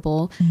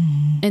uninhabitable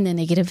and then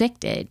they get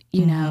evicted,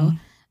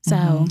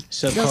 So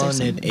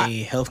calling it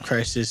a health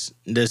crisis,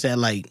 does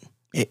that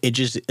it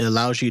just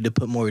allows you to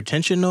put more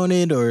attention on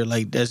it, or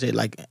does it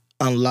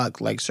unlock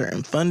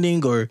certain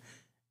funding, or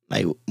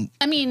at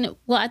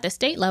the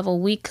state level,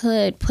 we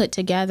could put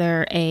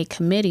together a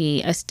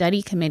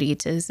study committee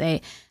to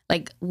say,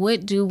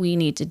 what do we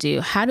need to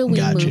do? How do we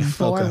move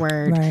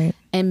forward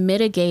and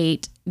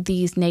mitigate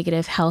these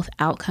negative health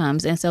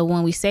outcomes? And so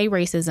when we say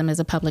racism is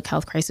a public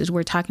health crisis,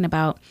 we're talking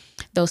about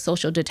those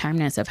social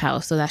determinants of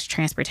health. So that's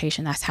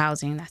transportation, that's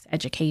housing, that's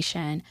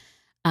education.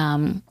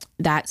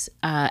 That's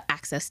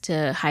access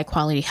to high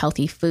quality,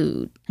 healthy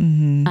food.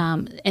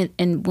 Mm-hmm.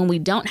 And when we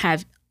don't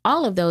have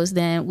all of those,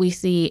 then we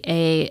see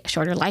a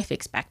shorter life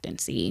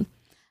expectancy.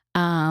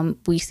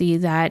 We see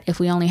that if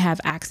we only have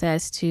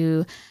access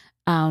to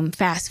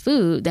fast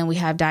food, then we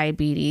have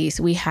diabetes,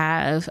 we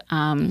have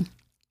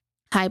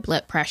high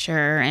blood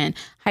pressure and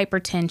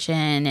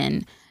hypertension,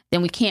 and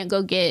then we can't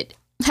go get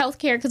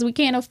healthcare because we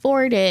can't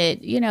afford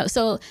it,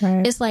 So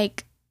Right. it's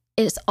like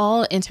it's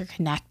all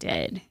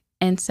interconnected.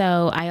 And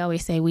so I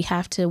always say we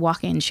have to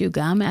walk and chew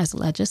gum as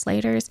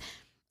legislators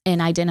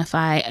and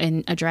identify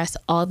and address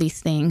all these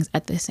things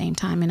at the same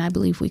time. And I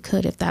believe we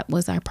could if that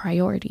was our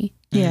priority.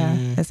 Yeah,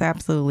 it's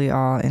absolutely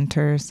all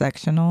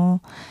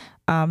intersectional.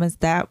 Is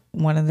that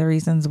one of the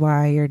reasons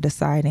why you're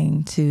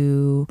deciding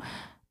to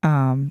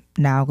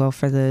now go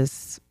for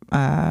this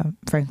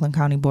Franklin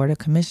County Board of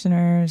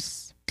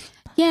Commissioners?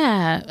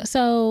 Yeah.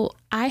 So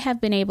I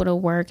have been able to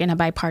work in a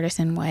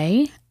bipartisan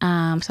way.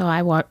 So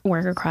I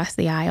work across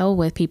the aisle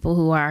with people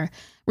who are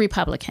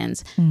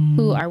Republicans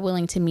who are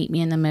willing to meet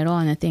me in the middle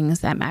on the things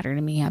that matter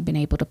to me. I've been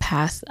able to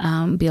pass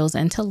bills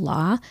into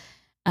law,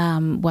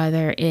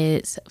 whether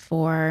it's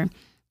for,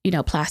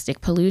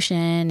 plastic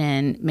pollution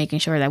and making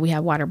sure that we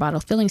have water bottle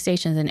filling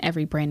stations in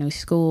every brand new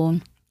school.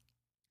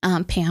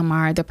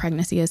 PAMR, the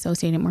Pregnancy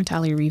Associated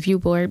Mortality Review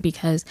Board,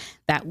 because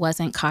that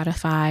wasn't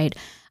codified.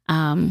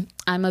 I'm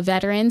a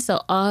veteran,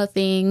 so all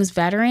things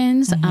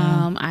veterans.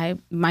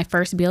 My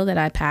first bill that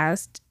I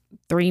passed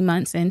 3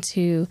 months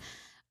into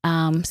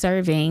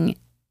serving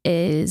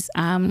is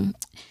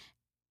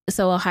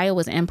so Ohio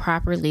was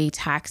improperly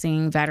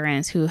taxing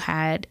veterans who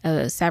had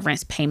a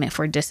severance payment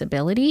for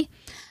disability.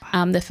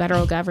 The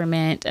federal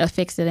government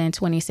fixed it in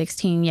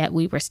 2016, yet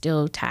we were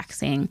still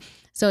taxing.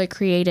 So it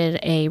created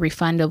a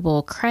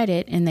refundable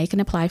credit and they can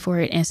apply for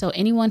it. And so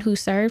anyone who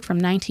served from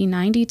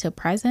 1990 to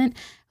present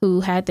who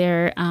had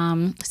their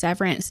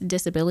severance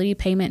disability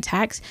payment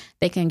tax,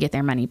 they can get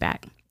their money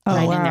back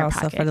right in their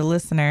pocket. So for the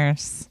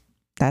listeners,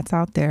 that's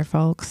out there,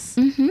 folks.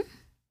 Mm-hmm.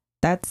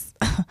 That's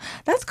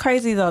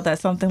crazy though that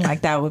something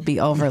like that would be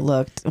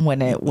overlooked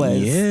when it was.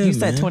 You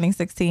said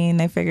 2016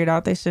 they figured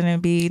out they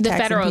shouldn't be the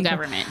taxing federal people?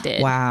 Government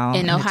did. Wow.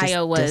 In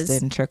Ohio just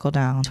didn't trickle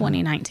down.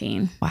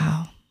 2019.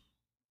 Wow.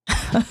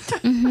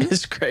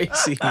 It's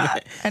crazy.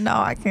 Man. I know.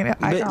 I can't.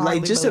 But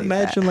like, just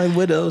imagine like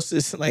what else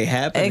is like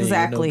happening.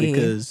 Exactly.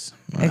 Because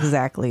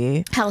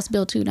exactly. House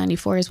Bill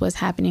 294 is what's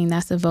happening.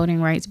 That's the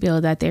voting rights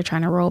bill that they're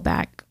trying to roll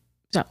back.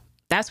 So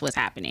that's what's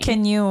happening.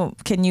 Can you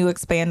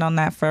expand on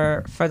that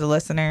for the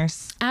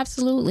listeners?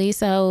 Absolutely.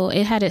 So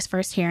it had its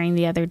first hearing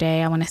the other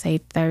day. I want to say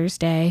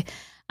Thursday.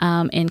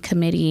 In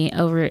committee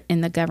over in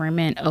the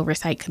Government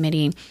Oversight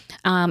Committee.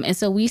 And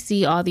so we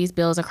see all these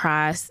bills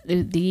across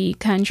the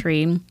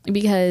country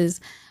because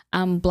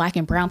Black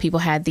and brown people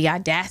had the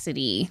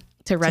audacity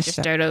to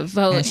register to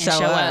vote and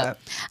show up.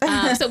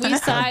 So we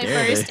saw it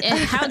first. And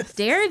how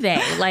dare they?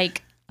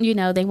 Like,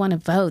 they want to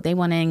vote. They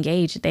want to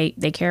engage. They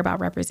care about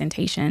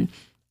representation.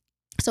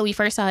 So we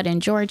first saw it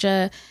in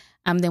Georgia.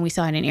 Then we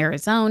saw it in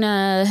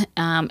Arizona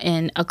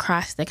and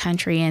across the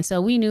country. And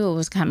so we knew it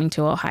was coming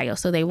to Ohio.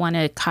 So they want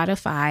to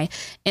codify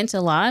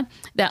into law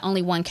that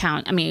only one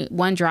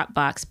drop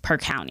box per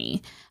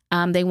county.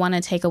 They want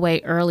to take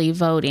away early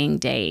voting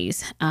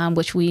days,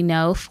 which we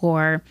know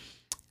for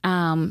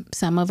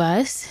some of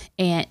us,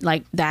 and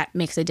like that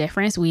makes a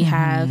difference. We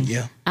have,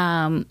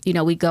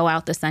 we go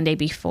out the Sunday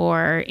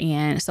before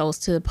and souls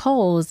to the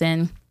polls,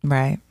 and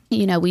right.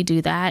 We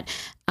do that.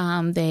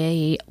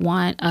 They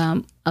want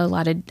a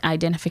lot of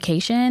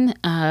identification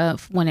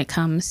when it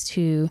comes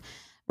to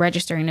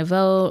registering to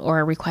vote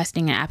or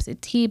requesting an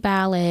absentee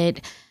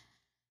ballot.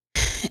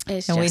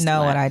 And we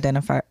know what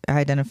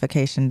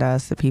identification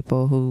does to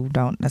people who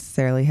don't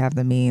necessarily have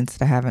the means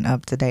to have an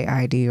up-to-date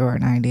ID or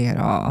an ID at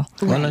all.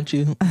 Why don't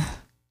you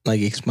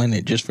explain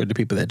it just for the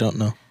people that don't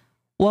know?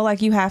 Well,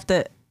 like you have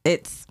to.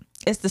 It's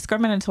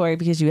discriminatory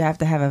because you have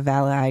to have a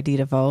valid ID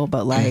to vote,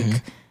 but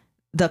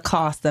the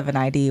cost of an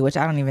ID, which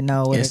I don't even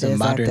know what it is a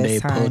modern at day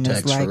this poll time. tax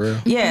It's like, for real.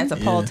 Yeah, it's a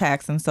poll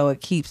tax, and so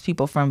it keeps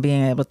people from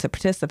being able to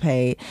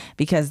participate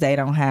because they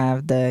don't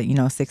have the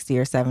 $60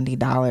 or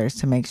 $70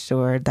 to make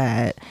sure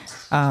that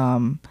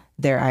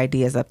their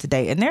ID is up to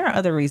date. And there are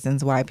other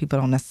reasons why people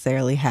don't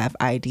necessarily have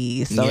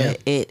IDs. So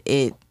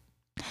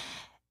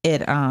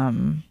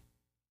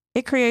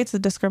it creates a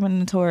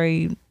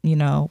discriminatory,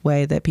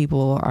 way that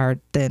people are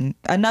then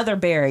another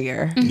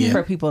barrier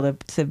for people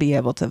to be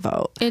able to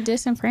vote. It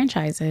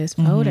disenfranchises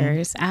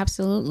voters.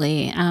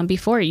 Absolutely.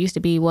 Before it used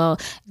to be, well,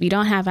 if you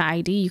don't have an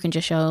ID, you can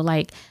just show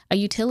like a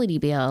utility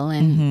bill.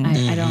 And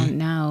I don't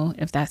know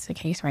if that's the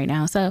case right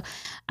now. So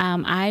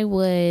I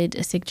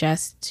would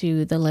suggest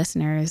to the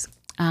listeners,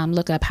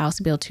 look up House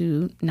Bill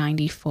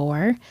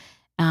 294.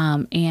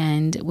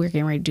 And we're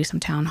getting ready to do some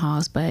town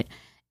halls, but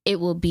it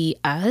will be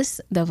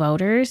us, the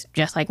voters,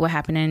 just like what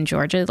happened in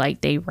Georgia. Like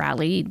they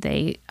rallied,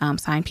 they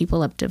signed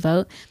people up to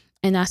vote,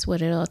 and that's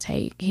what it'll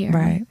take here.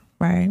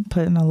 Right.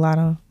 Putting a lot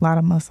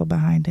of muscle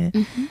behind it.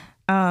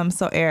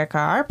 So Erica,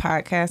 our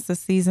podcast this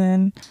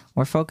season,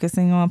 we're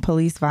focusing on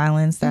police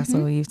violence. That's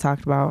what we've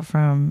talked about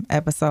from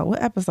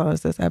what episode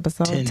is this?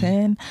 Episode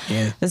 10?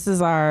 Yeah. This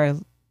is our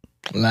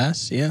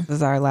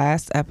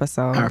last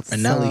episode. Our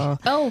finale. So,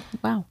 Oh,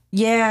 wow.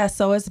 yeah,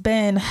 so it's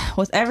been,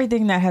 with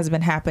everything that has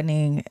been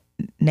happening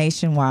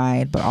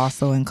nationwide, but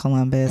also in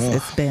Columbus,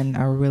 it's been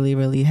a really,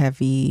 really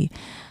heavy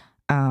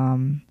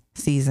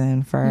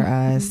season for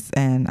us,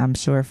 and I'm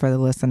sure for the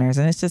listeners,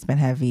 and it's just been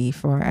heavy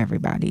for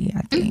everybody,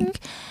 I think.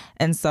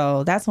 And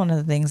so that's one of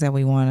the things that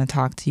we want to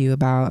talk to you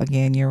about.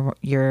 Again,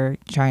 you're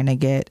trying to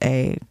get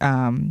a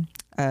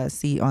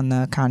seat on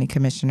the county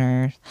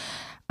commissioner's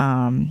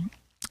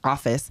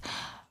office.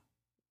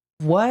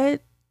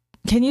 What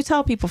can you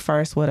tell people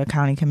first what a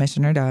county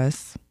commissioner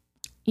does?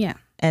 Yeah.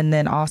 And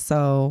then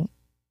also,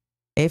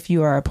 if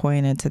you are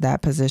appointed to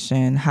that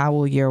position, how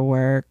will your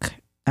work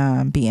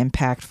be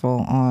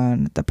impactful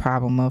on the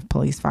problem of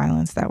police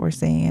violence that we're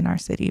seeing in our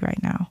city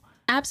right now?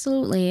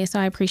 Absolutely. So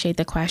I appreciate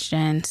the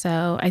question.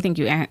 So I think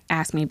you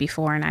asked me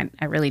before, and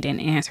I really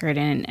didn't answer it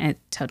in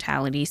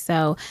totality.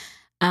 So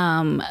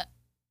the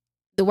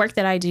work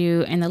that I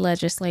do in the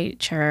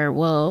legislature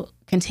will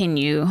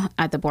continue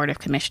at the Board of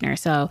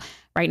Commissioners. So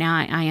right now,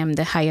 I am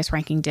the highest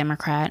ranking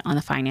Democrat on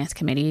the Finance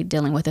Committee,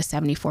 dealing with a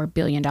 $74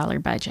 billion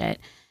budget,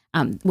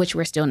 which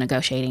we're still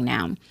negotiating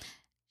now.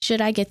 Should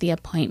I get the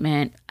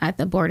appointment at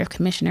the Board of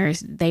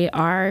Commissioners, they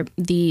are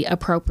the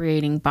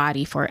appropriating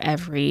body for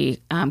every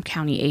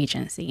county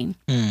agency.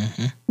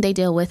 They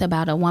deal with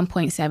about a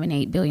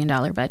 $1.78 billion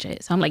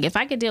budget. So I'm like, if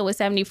I could deal with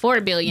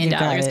 $74 billion,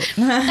 I could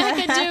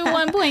do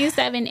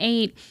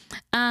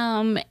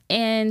 1.78.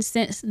 And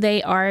since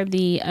they are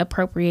the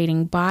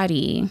appropriating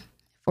body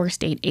for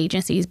state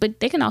agencies,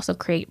 but they can also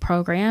create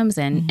programs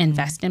and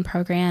invest in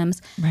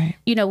programs. Right.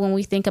 You know, when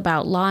we think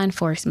about law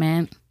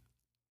enforcement,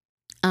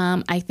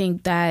 I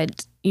think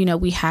that,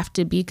 we have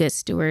to be good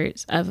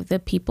stewards of the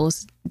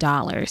people's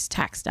dollars,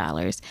 tax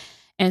dollars.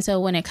 And so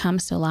when it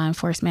comes to law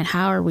enforcement,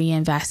 how are we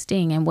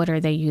investing and what are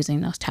they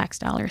using those tax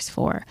dollars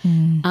for?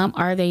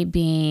 Are they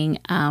being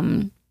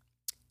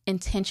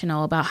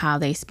intentional about how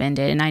they spend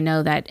it? And I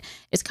know that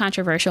it's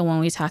controversial when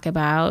we talk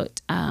about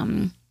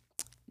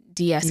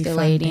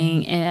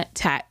de-escalating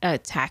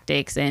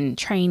tactics and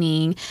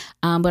training,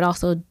 but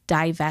also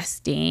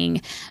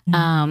divesting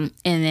and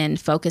then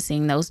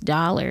focusing those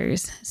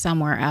dollars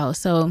somewhere else.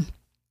 So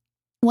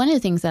one of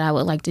the things that I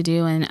would like to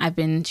do, and I've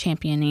been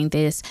championing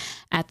this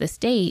at the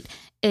state,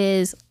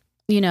 is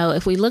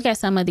if we look at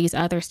some of these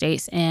other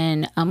states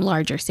and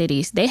larger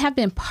cities, they have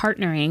been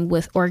partnering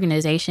with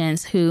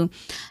organizations who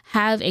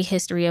have a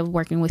history of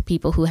working with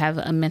people who have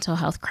a mental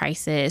health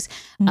crisis,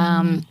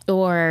 or,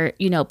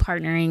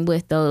 partnering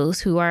with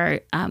those who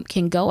are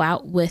can go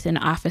out with an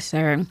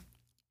officer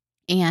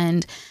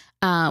and,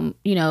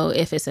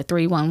 if it's a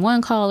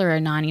 311 call or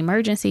a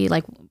non-emergency,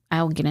 like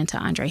I'll get into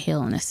Andre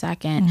Hill in a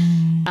second,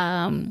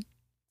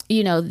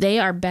 they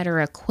are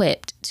better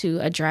equipped to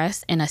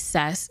address and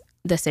assess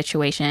the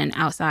situation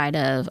outside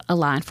of a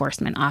law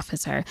enforcement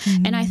officer.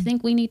 And I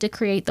think we need to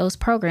create those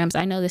programs.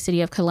 I know the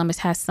city of Columbus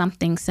has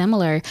something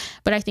similar,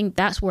 but I think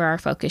that's where our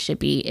focus should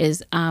be,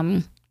 is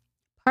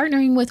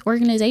partnering with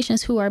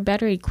organizations who are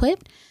better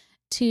equipped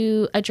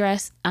to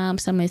address some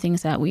of the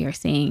things that we are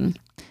seeing.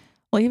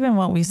 Well, even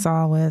what we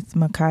saw with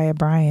Ma'Khia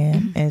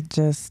Bryant,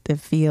 it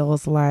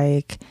feels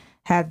like,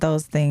 had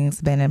those things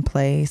been in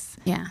place,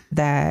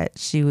 that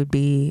she would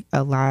be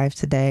alive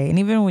today. And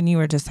even when you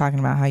were just talking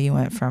about how you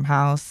went from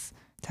house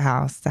to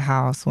house to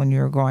house when you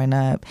were growing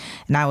up,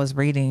 and I was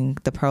reading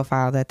the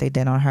profile that they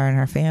did on her and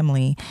her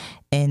family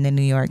in the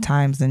New York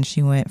Times, and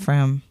she went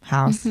from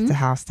house to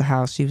house to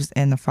house. She was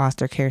in the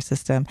foster care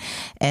system.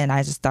 And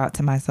I just thought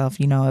to myself,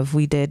 if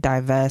we did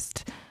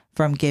divest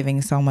from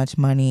giving so much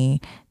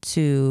money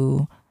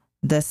to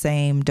the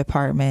same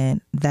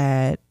department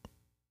that,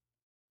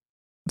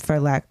 for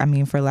lack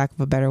of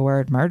a better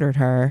word, murdered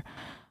her,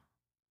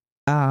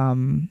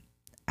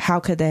 how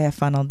could they have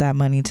funneled that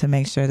money to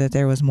make sure that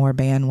there was more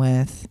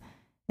bandwidth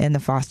in the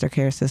foster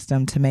care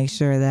system to make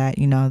sure that,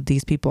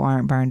 these people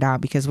aren't burned out?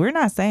 Because we're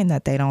not saying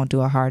that they don't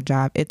do a hard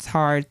job. It's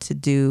hard to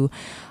do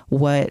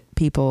what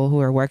people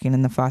who are working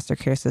in the foster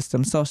care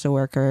system, social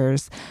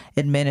workers,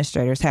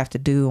 administrators, have to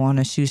do on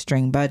a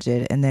shoestring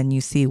budget. And then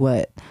you see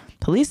what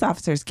police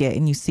officers get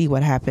and you see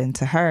what happened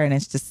to her. And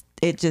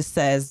it just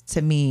says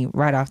to me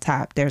right off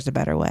top, there's a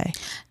better way.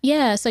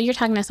 Yeah. So you're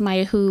talking to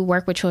somebody who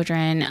worked with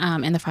children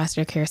in the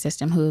foster care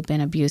system who have been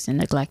abused and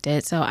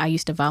neglected. So I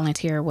used to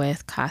volunteer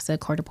with CASA,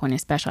 Court Appointed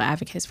Special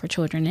Advocates for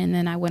Children, and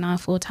then I went on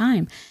full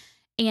time.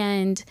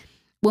 And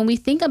when we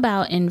think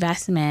about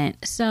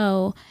investment,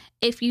 so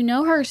if you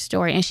know her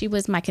story, and she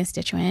was my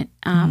constituent,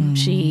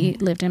 she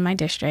lived in my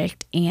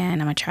district,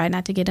 and I'm going to try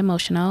not to get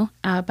emotional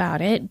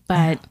about it,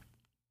 but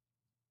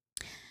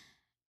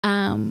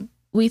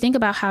we think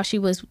about how she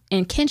was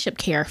in kinship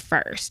care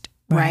first,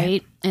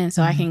 right? And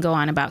so I can go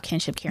on about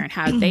kinship care and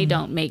how they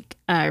don't make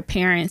our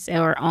parents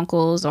or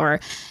uncles or,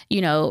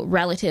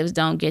 relatives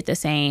don't get the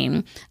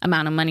same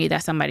amount of money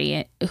that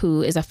somebody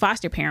who is a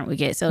foster parent would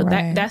get. So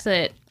that's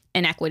an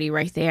inequity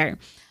right there.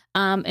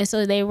 And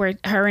so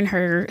her and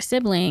her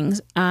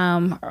siblings,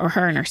 or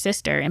her and her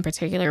sister in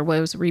particular,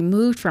 was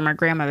removed from her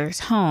grandmother's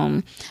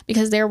home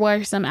because there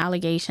were some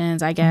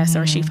allegations, I guess,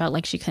 or she felt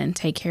like she couldn't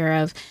take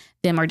care of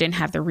them or didn't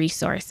have the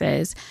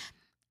resources.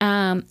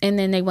 And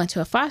then they went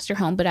to a foster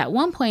home. But at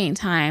one point in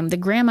time, the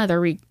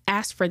grandmother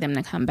asked for them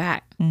to come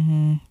back.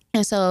 Mm-hmm.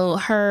 And so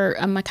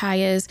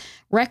Micaiah's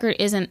record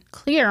isn't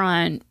clear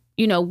on,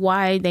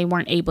 why they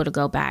weren't able to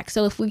go back.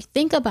 So if we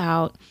think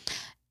about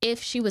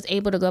if she was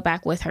able to go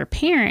back with her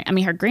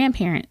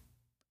grandparent,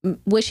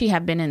 would she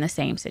have been in the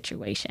same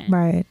situation?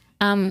 Right.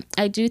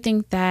 I do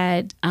think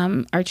that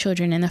our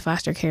children in the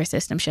foster care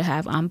system should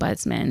have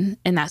ombudsmen,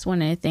 and that's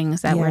one of the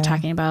things that we're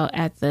talking about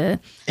at the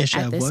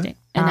What?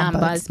 An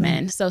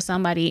ombudsman. So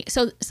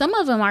some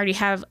of them already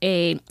have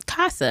a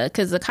CASA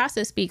because the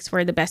CASA speaks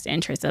for the best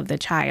interest of the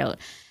child,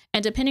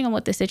 and depending on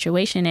what the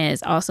situation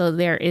is, also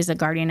there is a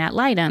guardian ad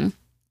litem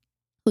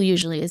who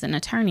usually is an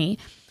attorney,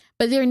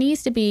 but there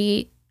needs to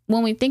be,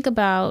 when we think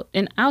about,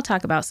 and I'll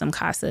talk about some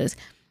CASAs,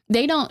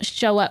 they don't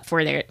show up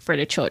for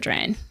the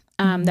children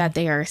that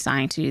they are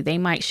assigned to. They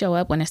might show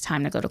up when it's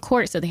time to go to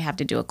court, so they have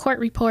to do a court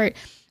report.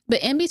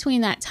 But in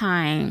between that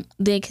time,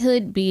 there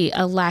could be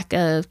a lack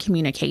of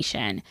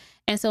communication.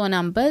 And so an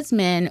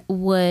ombudsman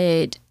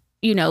would,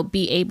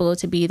 be able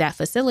to be that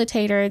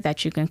facilitator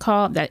that you can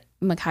call, that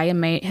Micaiah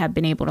may have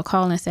been able to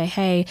call and say,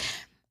 hey,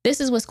 this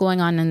is what's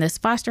going on in this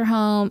foster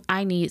home.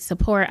 I need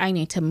support. I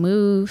need to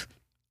move.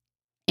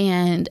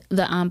 And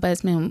the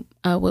ombudsman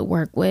would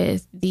work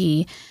with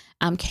the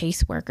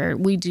caseworker.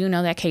 We do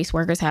know that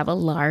caseworkers have a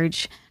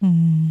large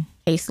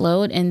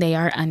caseload and they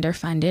are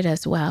underfunded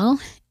as well.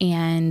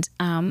 And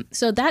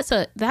so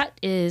that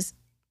is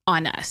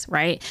on us,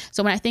 right?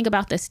 So when I think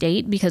about the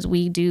state, because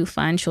we do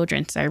fund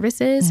children's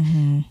services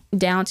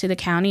down to the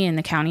county, and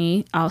the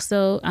county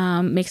also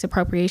makes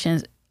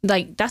appropriations,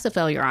 like that's a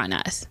failure on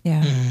us.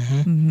 Yeah.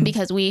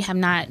 Because we have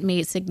not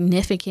made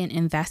significant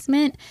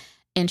investment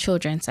in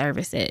children's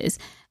services.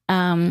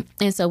 And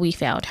so we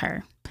failed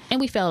her, and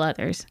we fail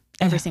others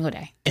every single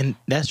day. And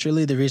that's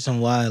really the reason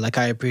why,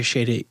 I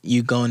appreciated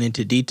you going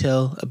into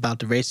detail about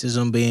the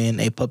racism being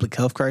a public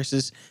health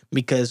crisis,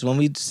 because when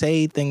we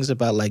say things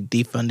about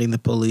defunding the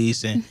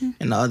police and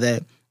all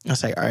that,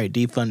 it's like, all right,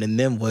 defunding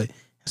them, what?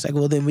 It's like,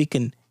 well, then we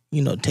can,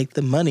 take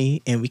the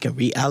money and we can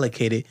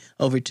reallocate it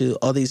over to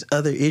all these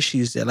other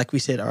issues that, like we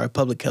said, are a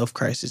public health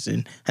crisis.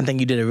 And I think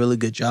you did a really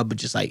good job of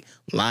just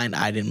line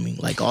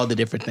iteming, all the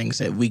different things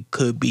that we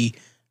could be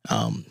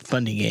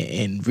funding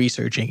it and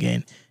researching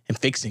and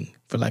fixing,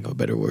 for lack of a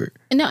better word.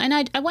 No, and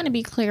I want to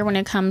be clear when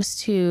it comes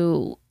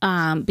to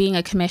being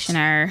a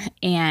commissioner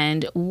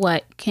and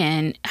what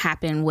can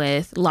happen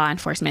with law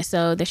enforcement.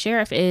 So the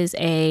sheriff is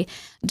a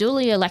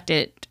duly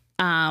elected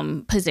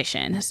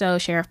position. So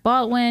Sheriff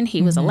Baldwin,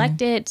 he was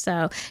elected,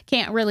 so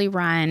can't really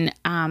run,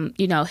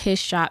 his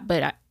shop,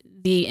 but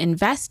the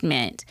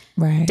investment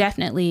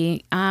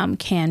definitely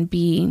can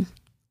be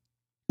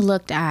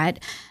looked at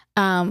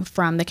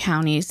from the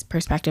county's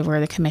perspective, or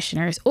the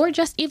commissioners, or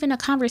just even a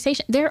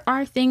conversation. There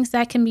are things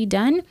that can be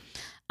done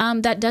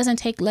that doesn't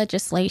take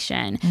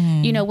legislation.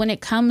 When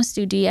it comes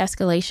to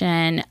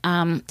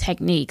de-escalation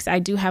techniques, I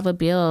do have a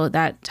bill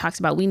that talks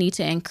about we need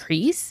to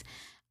increase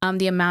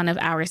the amount of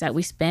hours that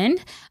we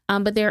spend.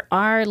 But there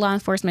are law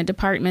enforcement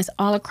departments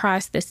all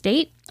across the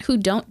state who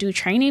don't do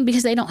training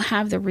because they don't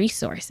have the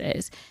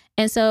resources.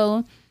 And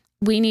so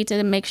we need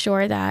to make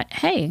sure that,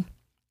 hey,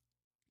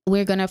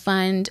 we're going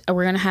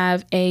to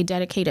have a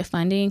dedicated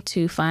funding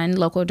to fund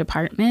local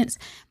departments.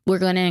 We're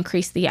going to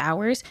increase the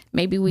hours.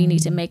 Maybe we need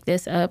to make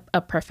this a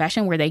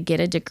profession where they get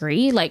a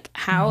degree.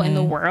 How in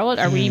the world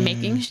are we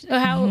making,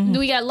 how do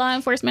we got law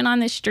enforcement on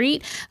the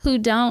street who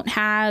don't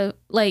have,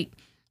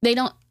 they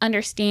don't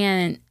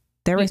understand.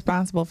 They're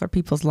responsible for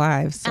people's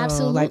lives. So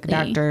Absolutely.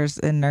 Doctors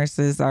and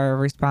nurses are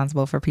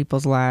responsible for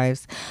people's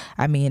lives.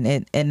 I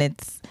mean,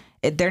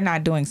 they're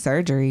not doing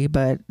surgery,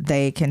 but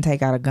they can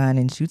take out a gun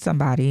and shoot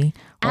somebody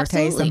or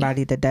tase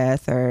somebody to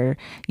death, or,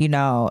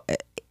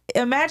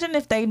 imagine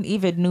if they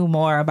even knew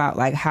more about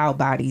how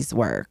bodies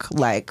work,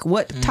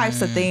 what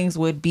types of things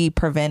would be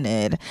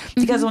prevented.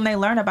 Because when they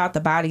learn about the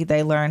body,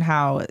 they learn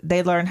how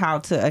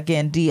to,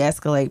 again,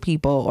 de-escalate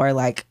people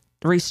or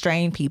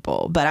restrain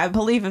people. But I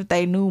believe if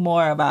they knew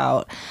more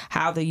about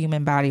how the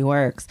human body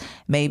works,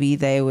 maybe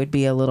they would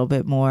be a little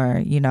bit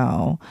more,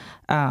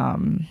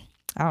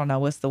 I don't know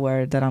what's the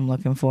word that I'm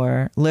looking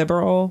for,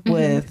 liberal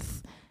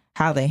with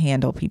how they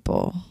handle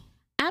people.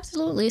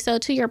 Absolutely. So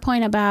to your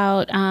point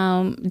about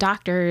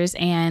doctors,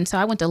 and so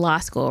I went to law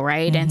school,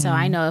 right? And so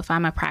I know if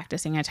I'm a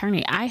practicing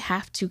attorney, I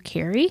have to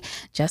carry,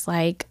 just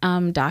like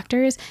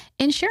doctors,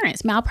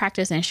 insurance,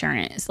 malpractice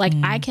insurance.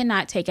 I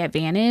cannot take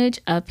advantage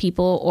of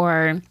people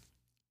or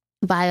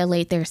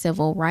violate their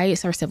civil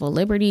rights or civil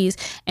liberties.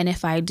 And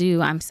if I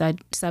do, I'm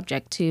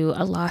subject to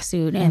a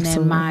lawsuit, and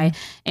then my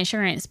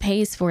insurance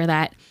pays for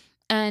that.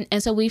 And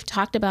so we've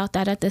talked about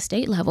that at the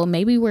state level.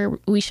 Maybe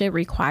we should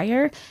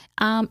require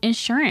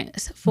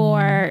insurance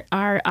for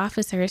our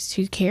officers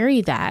to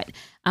carry that.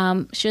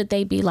 Should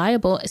they be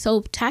liable?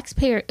 So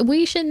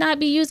we should not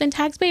be using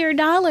taxpayer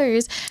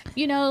dollars,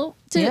 I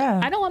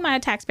don't want my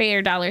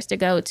taxpayer dollars to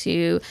go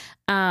to,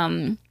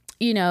 when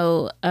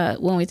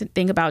we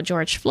think about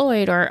George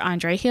Floyd or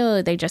Andre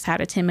Hill, they just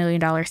had a $10 million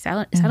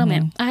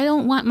settlement. I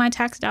don't want my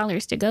tax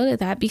dollars to go to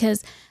that,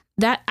 because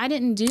that I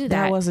didn't do that.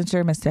 That wasn't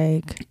your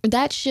mistake.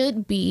 That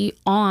should be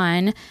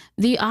on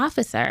the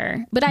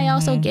officer. But I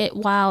also get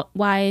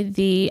why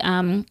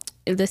the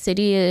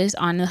city is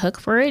on the hook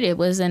for it. It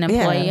was an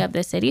employee of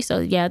the city.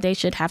 So they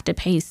should have to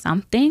pay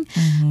something.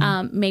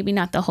 Maybe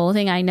not the whole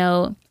thing. I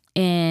know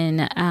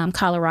in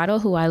Colorado,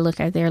 who I look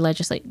at their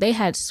legislation, they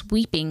had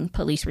sweeping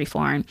police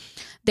reform.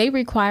 They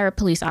require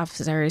police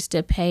officers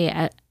to pay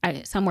at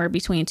somewhere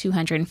between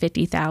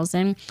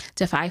 $250,000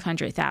 to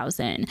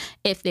 $500,000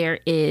 if there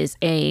is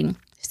a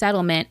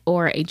settlement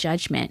or a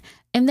judgment.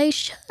 And they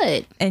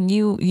should. And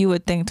you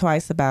would think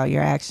twice about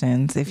your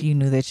actions if you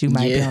knew that you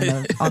might be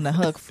on the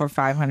hook for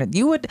 $500.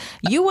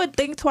 You would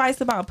think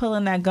twice about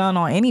pulling that gun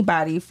on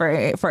anybody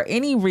for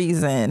any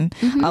reason,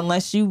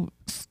 unless you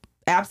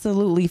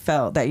absolutely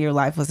felt that your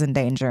life was in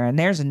danger. And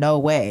there's no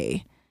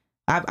way.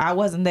 I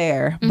wasn't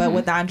there, but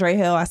with Andre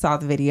Hill, I saw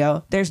the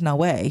video. There's no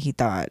way he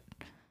thought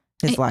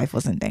his life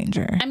was in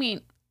danger. I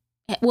mean,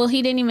 well,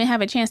 he didn't even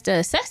have a chance to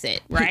assess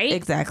it, right?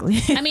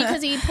 Exactly. I mean,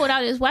 because he pulled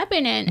out his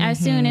weapon, and as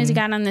soon as he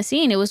got on the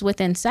scene, it was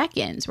within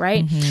seconds,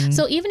 right?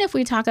 So even if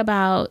we talk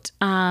about,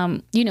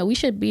 we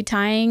should be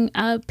tying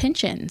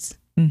pensions,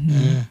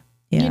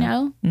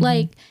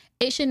 like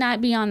it should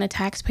not be on the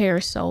taxpayer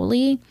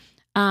solely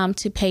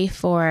to pay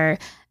for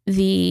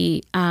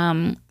the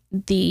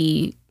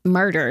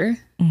murder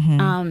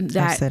of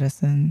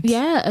citizens.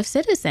 Of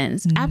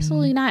citizens.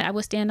 Absolutely not. I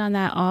would stand on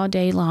that all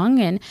day long.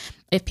 And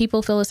if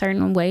people feel a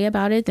certain way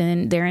about it,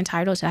 then they're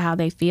entitled to how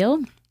they feel.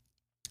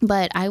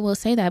 But I will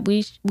say that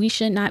we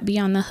should not be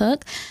on the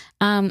hook.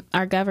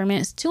 Our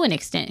governments, to an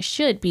extent,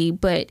 should be,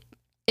 but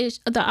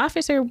the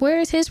officer, where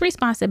is his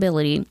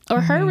responsibility or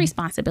her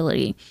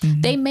responsibility?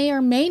 They may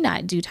or may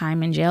not do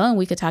time in jail, and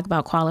we could talk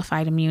about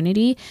qualified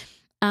immunity.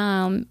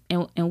 And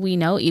we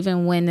know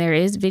even when there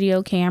is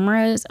video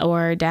cameras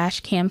or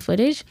dash cam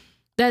footage,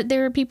 that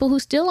there are people who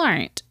still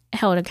aren't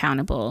held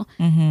accountable.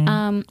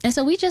 And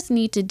so we just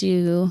need to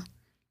do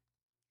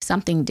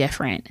something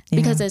different,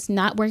 because it's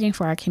not working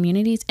for our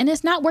communities, and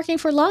it's not working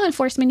for law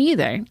enforcement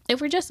either.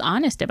 If we're just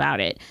honest about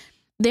it,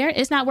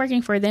 it's not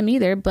working for them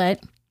either,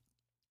 but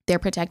they're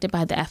protected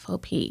by the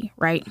FOP,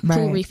 right?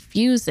 Who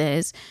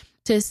refuses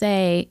to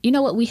say, you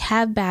know what, we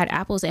have bad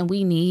apples and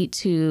we need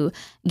to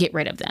get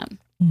rid of them.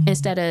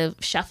 Instead of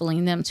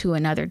shuffling them to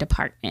another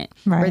department,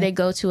 where they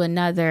go to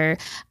another,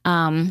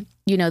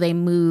 they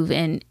move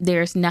and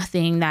there's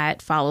nothing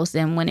that follows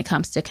them when it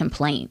comes to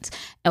complaints.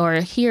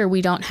 Or here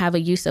we don't have a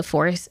use of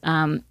force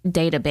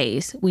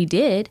database. We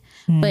did,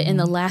 but in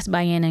the last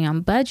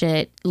biennium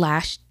budget,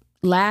 last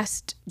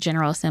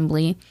General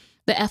Assembly,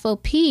 the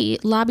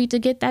FOP lobbied to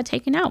get that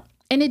taken out,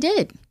 and it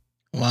did.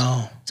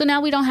 Wow. So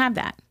now we don't have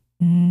that.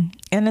 And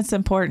it's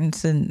important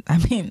to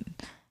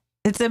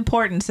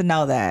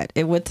know that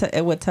it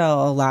would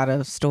tell a lot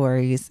of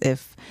stories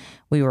if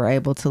we were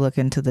able to look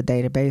into the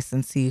database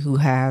and see who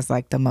has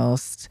like the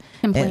most.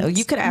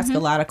 You could ask a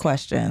lot of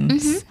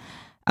questions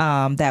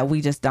that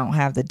we just don't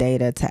have the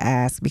data to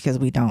ask because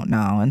we don't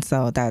know. And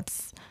so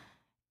that's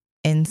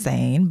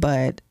insane.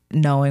 But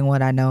knowing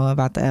what I know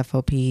about the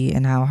FOP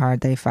and how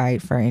hard they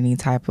fight for any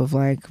type of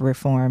like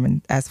reform,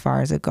 and as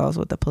far as it goes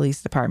with the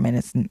police department,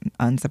 it's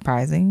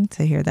unsurprising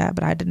to hear that.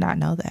 But I did not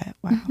know that.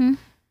 Wow.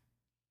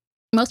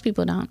 Most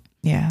people don't.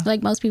 Yeah.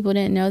 Like most people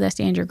didn't know that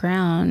Stand Your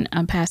Ground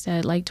passed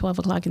at like 12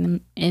 o'clock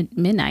in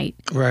midnight.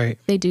 Right.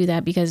 They do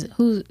that because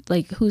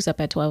who's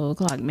up at 12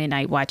 o'clock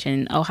midnight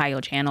watching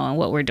Ohio Channel and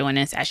what we're doing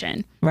in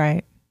session?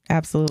 Right.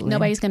 Absolutely.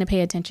 Nobody's going to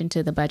pay attention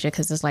to the budget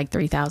because it's like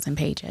 3,000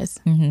 pages.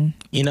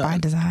 By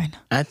design.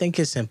 I think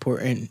it's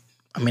important.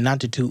 I mean,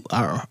 not to toot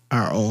our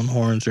own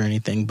horns or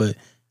anything, but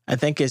I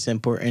think it's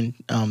important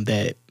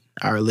that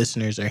our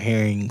listeners are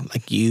hearing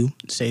like you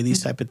say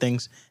these type of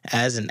things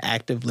as an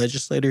active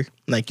legislator.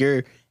 Like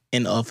you're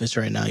in office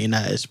right now. You're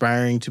not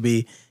aspiring to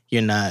be.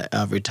 You're not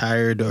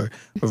retired or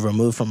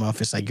removed from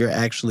office. Like you're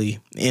actually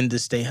in the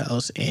State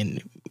House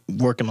and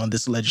working on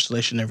this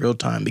legislation in real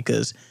time,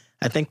 because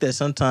I think that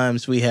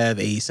sometimes we have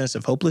a sense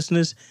of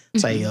hopelessness.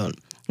 It's like,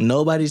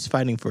 nobody's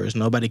fighting for us.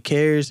 Nobody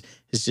cares.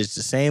 It's just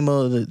the same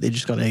old. They're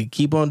just going to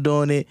keep on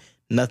doing it.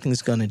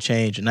 Nothing's going to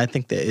change. And I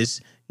think that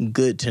it's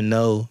good to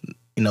know,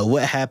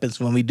 what happens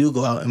when we do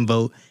go out and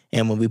vote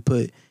and when we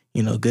put,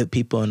 good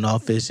people in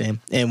office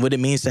and what it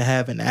means to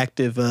have an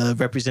active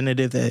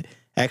representative that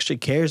actually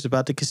cares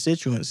about the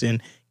constituents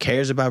and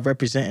cares about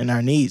representing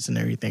our needs and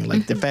everything.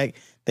 Like the fact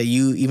that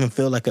you even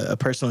feel like a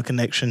personal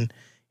connection,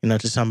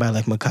 to somebody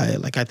like Micaiah,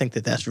 like I think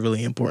that that's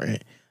really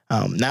important.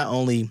 Not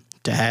only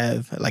to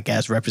have like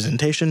as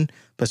representation,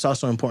 but it's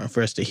also important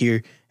for us to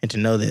hear and to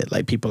know that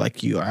like people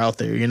like you are out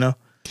there,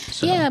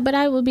 So, Yeah, but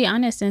I will be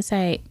honest and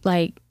say,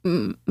 like,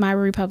 my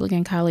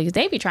Republican colleagues,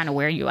 they be trying to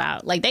wear you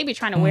out. Like, they be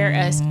trying to wear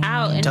us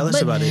out. And, tell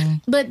us about it.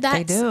 But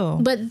They do.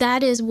 But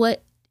that is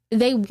what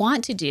they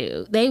want to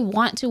do. They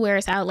want to wear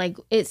us out. Like,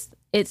 it's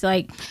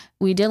like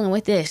we dealing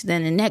with this.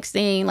 Then the next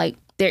thing, like,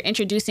 they're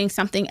introducing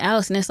something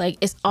else. And it's like,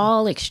 it's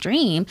all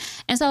extreme.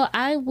 And so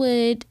I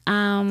would,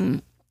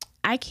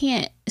 I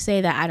can't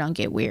say that I don't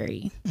get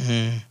weary.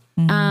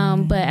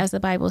 But as the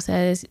Bible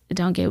says,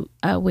 don't get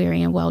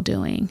weary in well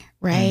doing,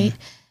 right?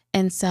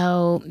 And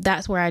so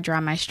that's where I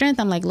draw my strength.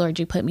 I'm like, Lord,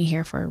 you put me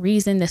here for a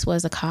reason. This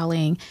was a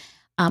calling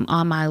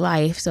on my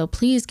life. So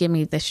please give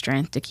me the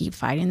strength to keep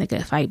fighting the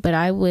good fight. But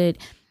I would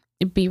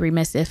be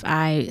remiss if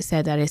I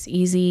said that it's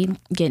easy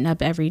getting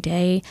up every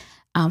day,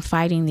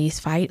 fighting these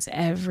fights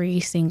every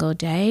single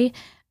day.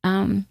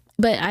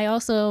 But I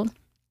also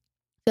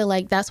feel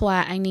like that's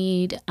why I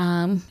need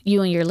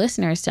you and your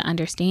listeners to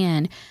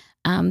understand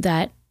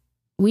that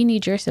we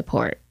need your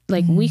support.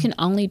 Like, we can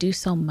only do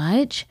so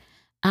much.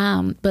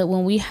 But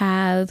when we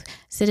have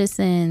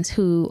citizens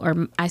who,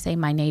 or I say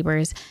my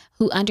neighbors,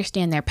 who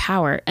understand their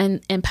power,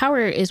 and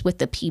power is with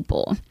the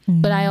people,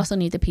 but I also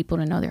need the people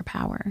to know their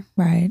power.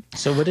 Right.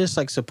 So what does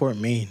like support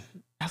mean?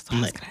 That's what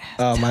I was Like, gonna ask.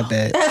 oh, my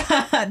bad.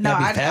 No,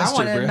 Gotta be I faster,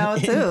 want to bro. know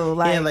too.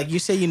 Like, Yeah, like you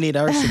say you need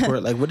our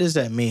support. Like, what does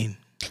that mean?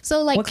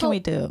 So like, what can we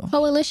do?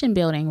 coalition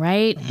building,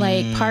 right?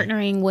 Like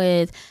partnering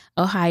with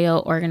Ohio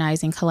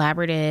Organizing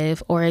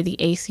Collaborative or the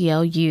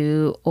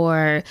ACLU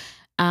or,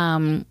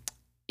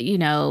 you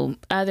know,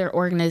 other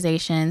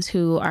organizations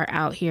who are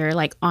out here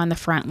like on the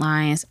front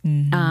lines,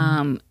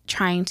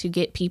 trying to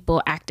get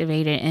people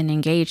activated and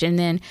engaged, and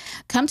then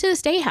come to the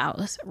State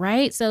House,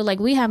 right? So like,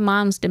 we have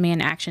Moms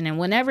Demand Action, and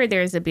whenever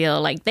there's a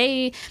bill, like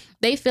they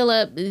fill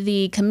up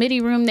the committee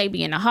room, they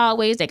be in the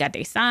hallways, they got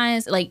their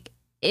signs, like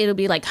it'll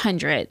be like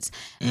hundreds.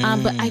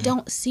 But I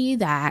don't see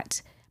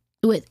that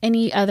with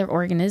any other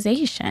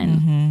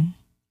organization.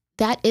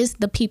 That is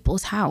the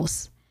people's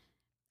house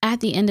at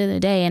the end of the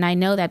day. And I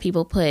know that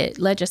people put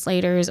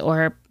legislators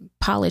or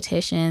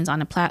politicians on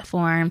a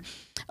platform,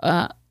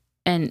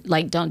 and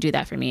like, don't do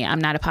that for me. I'm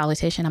not a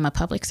politician. I'm a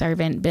public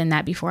servant. Been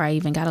that before I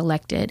even got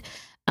elected.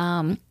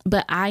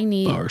 But I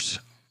need, Bars.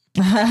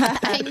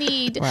 I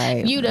need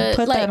Right. you to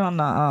put like, that on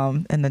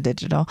the in the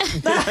digital.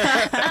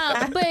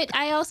 but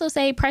I also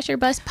say pressure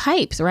bust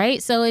pipes,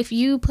 right? So if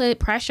you put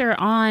pressure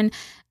on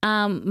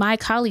my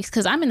colleagues,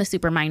 because I'm in the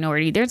super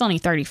minority, there's only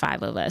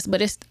 35 of us,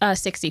 but it's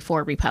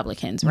 64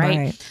 Republicans,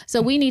 right?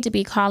 So we need to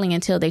be calling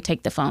until they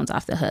take the phones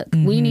off the hook.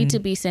 We need to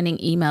be sending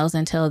emails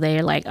until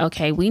they're like,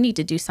 okay, we need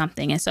to do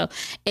something. And so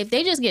if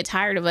they just get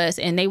tired of us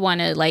and they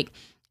want to like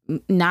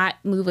not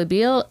move a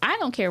bill, I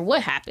don't care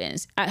what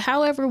happens.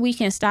 However we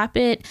can stop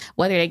it,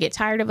 whether they get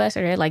tired of us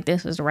or they're like,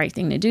 this is the right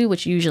thing to do,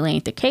 which usually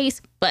ain't the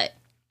case, but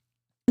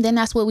then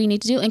that's what we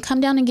need to do, and come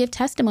down and give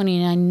testimony.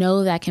 And I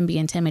know that can be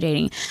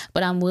intimidating,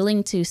 but I'm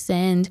willing to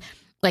send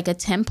like a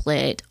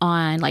template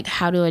on like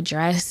how to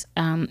address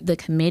the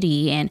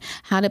committee and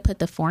how to put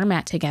the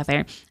format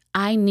together.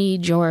 I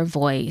need your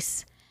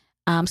voice.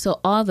 So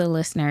all the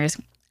listeners,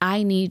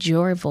 I need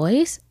your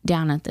voice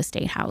down at the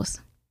State House.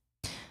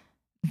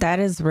 That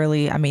is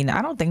really, I mean,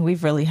 I don't think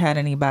we've really had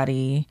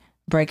anybody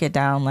break it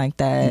down like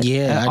that.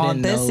 Yeah, I on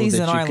didn't this know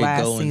season that you or could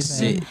last go and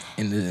season. sit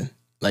in the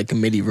like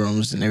committee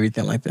rooms and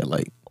everything like that.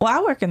 Like, Well,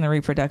 I work in the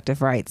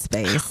reproductive rights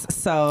space.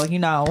 So, you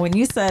know, when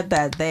you said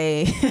that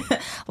they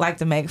like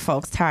to make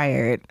folks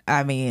tired,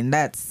 I mean,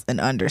 that's an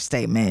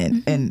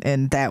understatement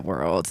in that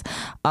world.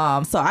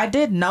 So I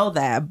did know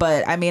that.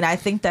 But I mean, I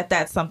think that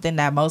that's something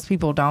that most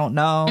people don't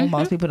know.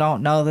 Most people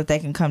don't know that they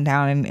can come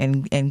down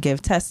and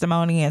give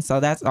testimony. And so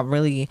that's a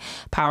really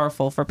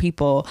powerful for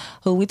people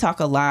who, we talk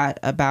a lot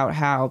about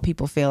how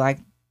people feel like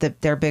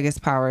their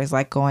biggest power is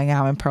like going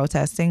out and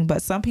protesting,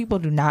 but some people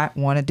do not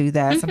want to do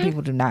that. Some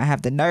people do not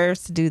have the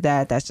nerves to do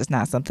that. That's just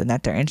not something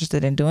that they're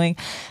interested in doing.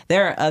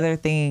 There are other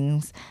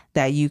things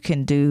that you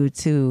can do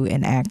to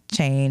enact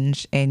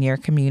change in your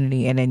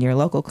community and in your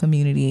local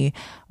community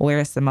where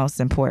it's the most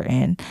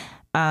important.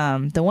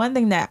 The one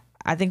thing that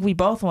I think we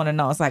both want to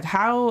know is like,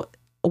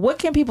 what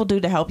can people do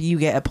to help you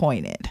get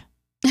appointed?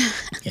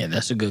 yeah,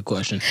 that's a good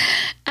question.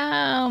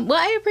 Well,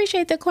 I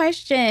appreciate the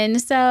question.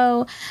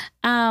 So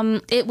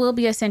it will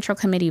be a central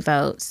committee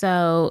vote.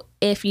 So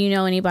if you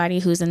know anybody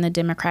who's in the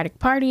Democratic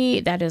Party,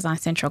 that is on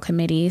central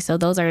committee. So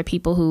those are the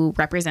people who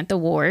represent the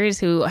wards,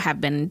 who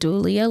have been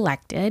duly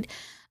elected.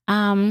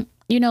 You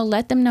know,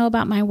 let them know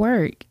about my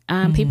work.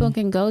 People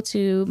can go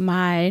to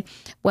my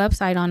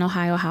website on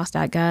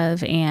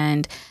ohiohouse.gov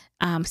and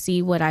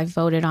see what I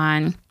voted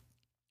on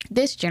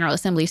this General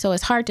Assembly. So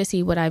it's hard to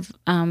see what I've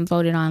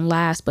voted on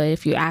last, but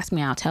if you ask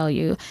me, I'll tell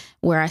you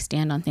where I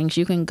stand on things.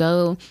 You can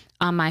go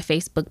on my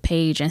Facebook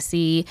page and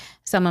see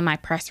some of my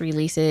press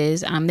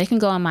releases. They can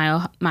go on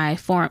my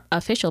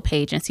official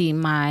page and see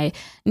my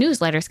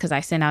newsletters, because I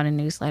send out a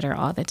newsletter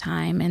all the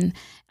time. And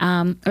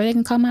or they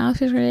can call my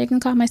office, or they can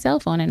call my cell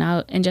phone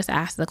and just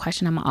ask the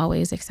question. I'm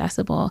always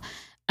accessible.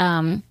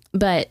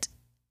 But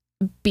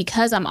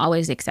because I'm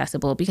always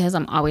accessible, because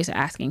I'm always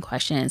asking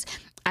questions,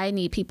 I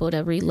need people to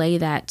relay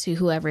that to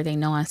whoever they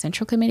know on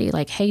Central Committee.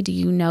 Like, hey, do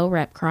you know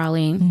Rep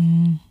Crawley?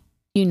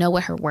 You know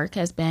what her work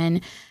has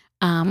been.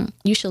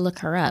 You should look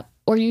her up.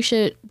 Or you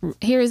should,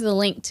 here's the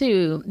link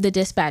to the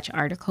Dispatch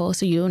article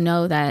so you'll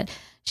know that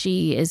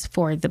she is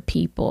for the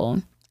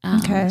people.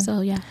 Okay.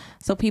 So, yeah.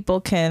 So people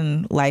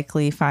can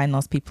likely find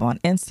those people on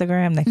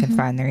Instagram. They can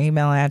find their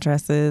email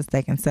addresses.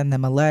 They can send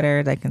them a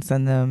letter. They can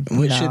send them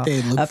What should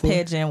they look a for?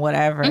 pigeon,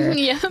 whatever,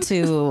 Yeah.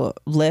 to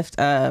lift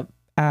up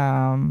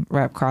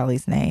Rep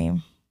Crawley's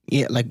name.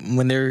 Yeah, like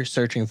when they're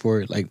searching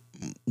for it, like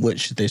what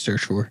should they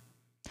search for?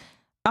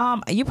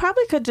 You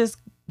probably could just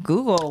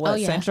Google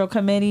Central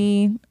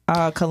Committee,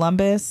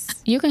 Columbus.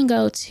 You can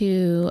go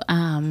to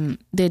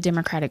the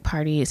Democratic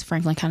Party's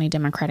Franklin County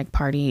Democratic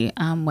Party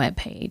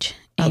webpage.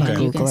 And Okay. you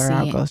can Google her.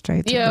 I'll see go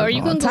straight to or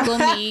you can Google.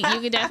 Google me.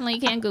 You can definitely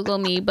Google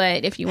me.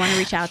 But if you want to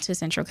reach out to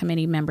Central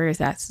Committee members,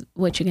 that's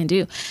what you can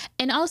do.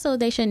 And also,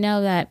 they should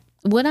know that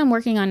what I'm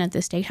working on at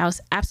the State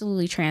House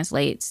absolutely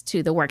translates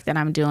to the work that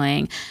I'm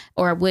doing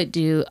or would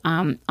do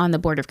on the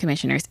Board of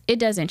Commissioners. It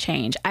doesn't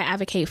change. I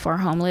advocate for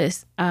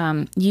homeless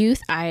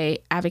youth. I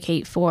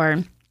advocate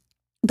for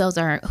those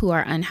who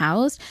are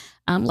unhoused,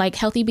 like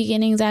Healthy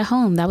Beginnings at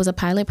Home. That was a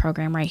pilot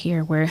program right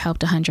here where it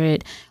helped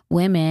 100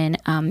 women,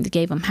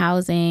 gave them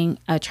housing,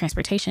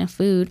 transportation,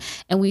 food.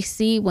 And we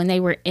see when they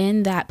were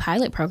in that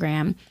pilot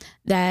program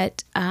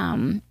that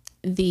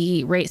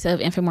the rates of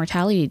infant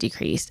mortality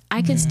decreased.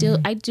 I could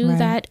I do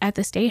that at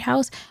the State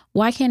House.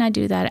 Why can't I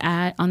do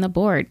that on the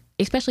board?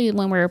 Especially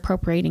when we're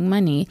appropriating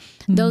money.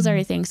 Those are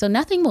the things. So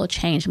nothing will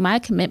change. My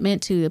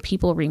commitment to the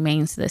people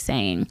remains the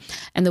same.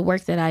 And the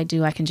work that I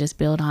do, I can just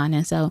build on.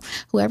 And so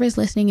whoever's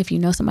listening, if you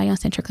know somebody on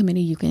Central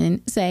Committee, you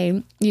can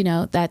say,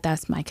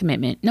 that's my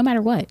commitment. No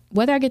matter what,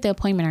 whether I get the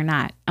appointment or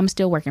not, I'm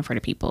still working for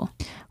the people.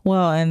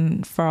 Well,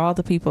 and for all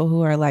the people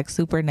who are like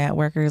super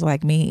networkers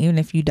like me, even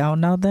if you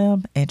don't know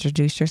them,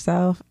 introduce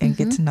yourself and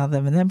get to know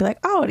them and then be like,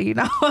 oh, do you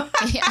know?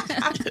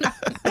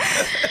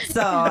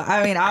 So,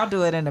 I mean, I'll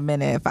do it in a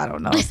minute if I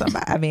don't know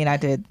somebody. I mean, I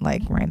did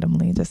like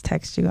randomly just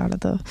text you out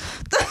of the...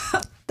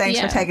 Thanks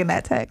for taking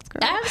that text,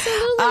 girl.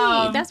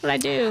 Absolutely. That's what I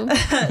do.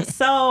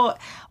 So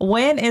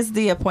when is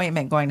the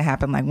appointment going to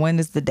happen? Like, when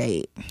is the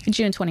date?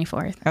 June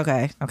 24th.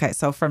 Okay.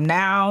 So from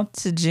now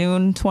to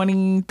June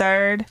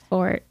 23rd?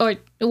 Or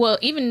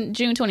even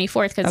June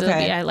 24th, because it'll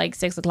be at like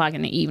 6 o'clock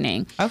in the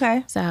evening.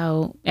 Okay.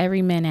 So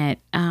every minute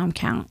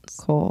counts.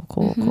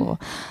 Cool.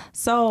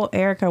 So,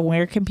 Erica,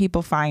 where can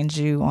people find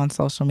you on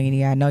social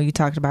media? I know you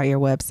talked about your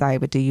website,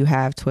 but do you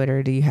have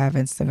Twitter? Do you have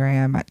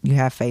Instagram? You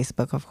have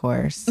Facebook, of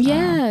course.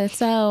 Yeah.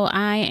 So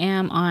I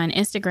am on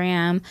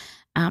Instagram.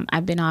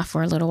 I've been off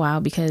for a little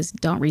while because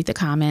don't read the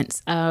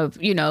comments of,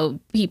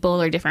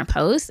 people or different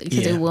posts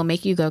because it will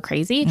make you go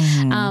crazy.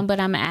 But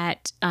I'm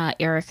at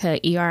Erica,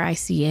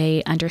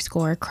 ERICA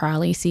 _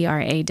 Crawley,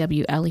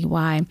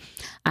 CRAWLEY.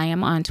 I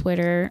am on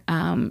Twitter,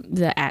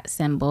 the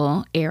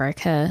 @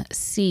 Erica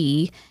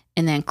C,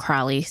 and then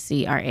Crawley,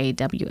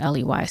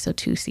 CRAWLEY. So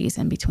 2 C's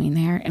in between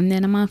there. And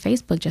then I'm on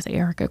Facebook, just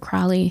Erica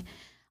Crawley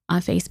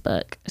on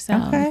Facebook. So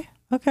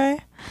Okay.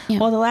 Yeah.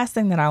 Well, the last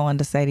thing that I wanted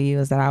to say to you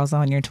is that I was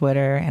on your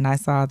Twitter and I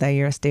saw that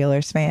you're a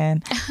Steelers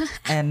fan.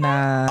 And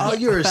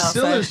you're a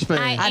Steelers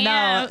fan. I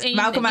know. And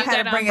Malcolm, I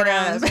had to bring it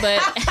up.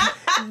 But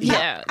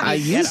yeah. I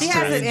used She to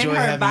has it in enjoy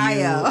her having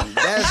bio. you.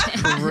 That's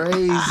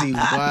crazy.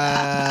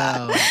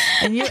 Wow.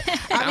 And you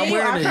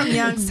are from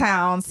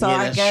Youngstown, so Yeah,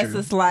 I that's guess true.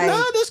 it's like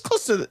No, that's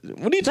close to.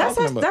 What are you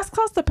talking about? that's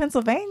close to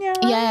Pennsylvania,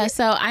 right? Yeah,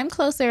 so I'm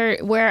closer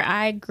where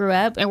I grew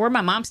up and where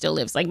my mom still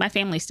lives. Like my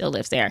family still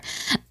lives there.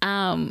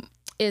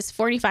 Is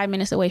 45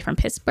 minutes away from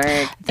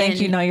Pittsburgh.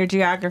 You know your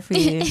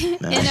geography.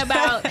 And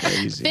about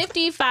Crazy.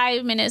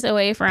 55 minutes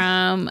away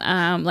from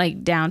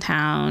like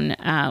downtown.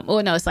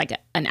 It's like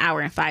an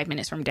hour and 5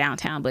 minutes from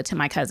downtown, but to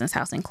my cousin's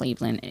house in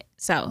Cleveland.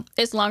 So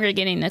it's longer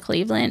getting to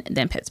Cleveland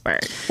than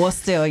Pittsburgh. Well,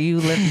 still,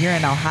 you're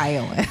in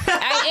Ohio.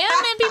 I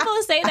am, and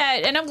people say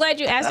that, and I'm glad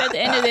you asked at the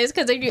end of this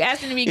because if you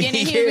asked in the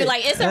beginning, you'd be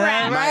like, "It's a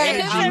wrap." Right.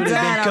 It's I'm a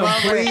wrap.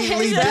 done.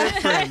 Completely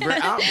different. Bro.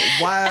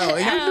 Wow.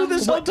 And you do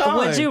this whole time.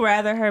 Would you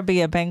rather her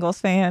be a Bengals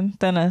fan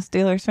than a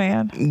Steelers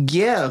fan?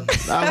 Yeah,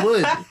 I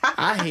would.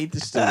 I hate the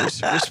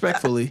Steelers.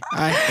 Respectfully,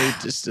 I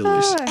hate the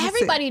Steelers.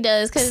 Everybody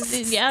does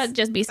because y'all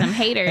just be some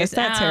haters. It's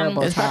that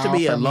terrible. It's about to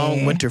be a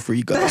long winter for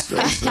you guys,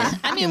 though. So,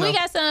 I mean, we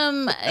got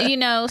some,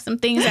 some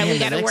things that we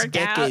got to the next work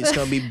out. decade's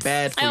gonna be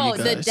bad for you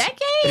guys. The decade?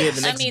 Yeah, the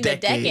I next mean,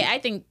 decade. the decade.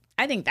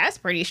 I think that's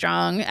pretty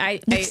strong. I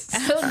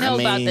don't know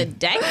about the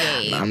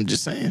decade. I'm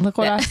just saying. Look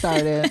what I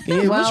started.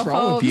 Yeah, what's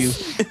wrong with you?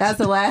 That's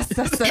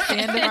the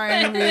end of our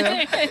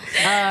interview.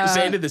 It's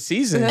the end of the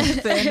season.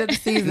 It's the end of the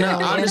season. No,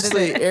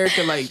 honestly,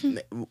 Erica,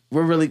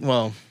 we're really,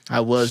 I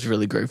was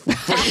really grateful.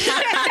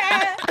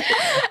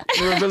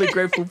 We're really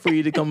grateful for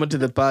you to come onto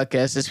the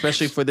podcast,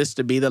 especially for this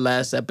to be the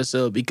last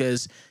episode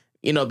because,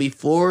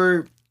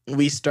 before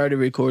we started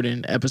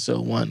recording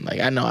episode 1,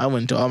 I know I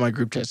went to all my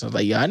group chats. I was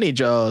like, I need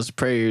y'all's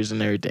prayers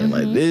and everything.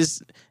 Like,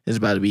 this is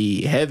about to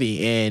be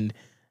heavy. And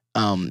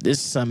this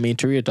is something me and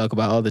Taria talk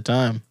about all the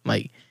time.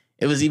 Like,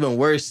 it was even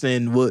worse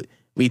than what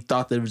we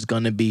thought that it was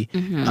going to be.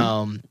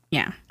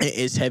 Yeah.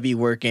 It's heavy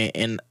work,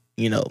 and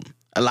you know,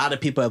 a lot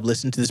of people have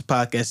listened to this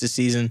podcast this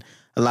season.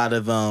 A lot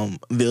of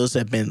veils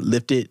have been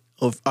lifted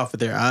off of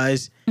their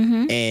eyes,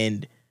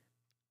 and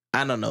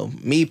I don't know,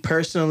 me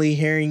personally,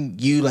 hearing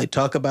you like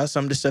talk about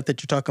some of the stuff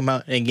that you're talking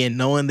about, and again,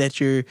 knowing that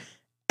you're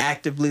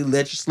actively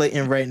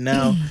legislating right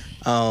now,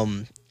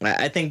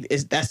 I think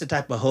that's the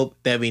type of hope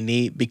that we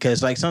need,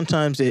 because like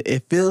sometimes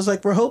it feels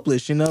like we're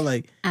hopeless, you know,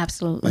 like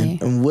Absolutely.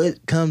 and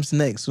what comes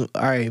next? All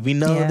right, we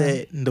know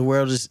that the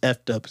world is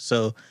effed up,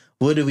 so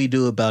what do we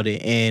do about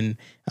it? And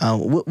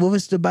what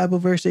was the Bible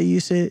verse that you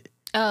said?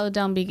 Oh,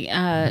 don't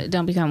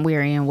become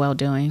weary in well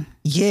doing.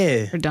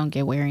 Yeah, Or don't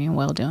get weary in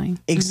well doing.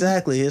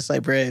 exactly. It's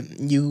like, Brad,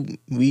 you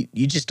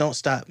just don't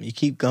stop. You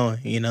keep going,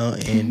 you know,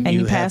 and And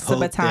you have pass the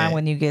hope baton that-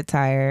 when you get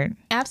tired.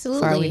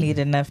 Absolutely. That's why we need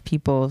enough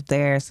people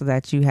there so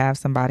that you have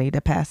somebody to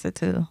pass it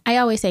to. I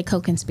always say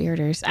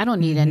co-conspirators. I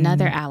don't need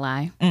another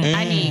ally.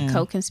 I need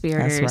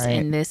co-conspirators That's right.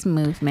 in this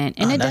movement.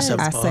 And Oh, it that's does.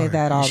 a I say bar.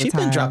 that all the She's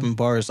been time. dropping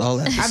bars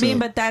all episode. I mean,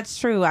 but that's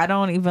true. I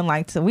don't even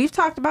like to. We've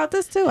talked about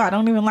this too. I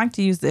don't even like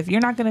to use. If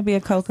you're not going to be a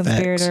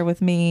co-conspirator Facts.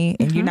 with me,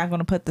 and you're not going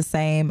to put the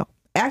same,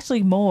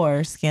 actually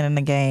more skin in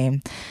the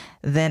game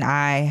than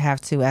I have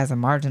to as a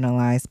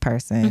marginalized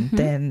person,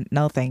 then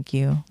no, thank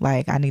you.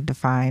 Like I need to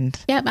find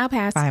Yep, I'll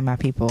pass. my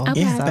people.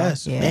 Okay. yeah, So,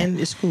 that's and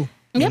it's cool.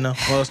 You Yep. know,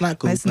 well, it's not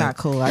cool. It's but not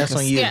cool. I That's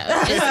just- on you.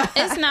 Yeah,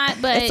 it's not,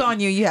 but It's on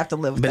you. You have to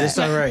live with But that. it's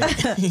all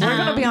right. We're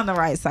gonna be on the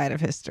right side of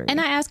history. and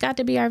I ask God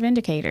to be our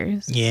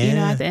vindicators. You know,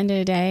 Yeah. at the end of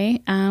the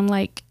day,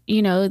 like,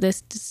 you know,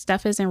 this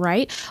stuff isn't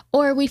right.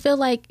 Or we feel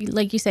like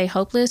you say,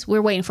 hopeless.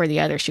 We're waiting for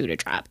the other shoe to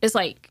drop. It's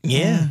like,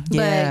 Yeah.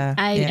 but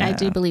I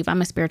do believe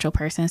I'm a spiritual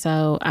person.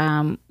 So,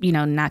 you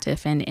know, not to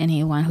offend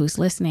anyone who's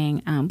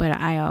listening, but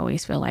I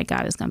always feel like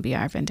God is going to be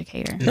our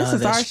vindicator. No, this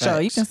is our that's show.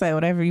 You facts. can say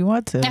whatever you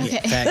want to. Okay.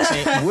 Facts.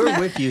 And we're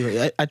with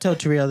you. I tell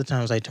Tari all the time,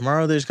 I was like,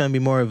 tomorrow there's going to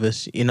be more of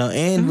us, you know.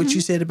 And what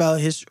you said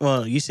about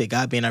you said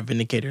God being our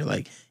vindicator.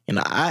 Like, you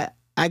know, I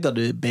go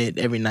to bed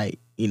every night,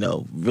 you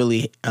know,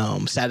 really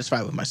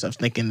satisfied with myself,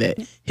 thinking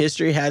that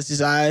history has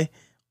his eye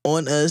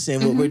on us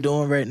and what we're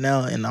doing right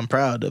now. And I'm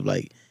proud of,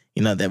 like,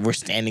 you know, that we're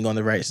standing on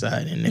the right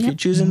side. And if you're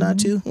choosing not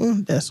to, well,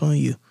 that's on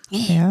you.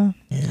 Yeah.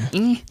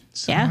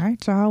 So, Yeah. All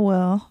right, y'all.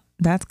 Well,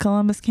 that's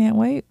Columbus Can't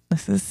Wait.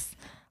 This is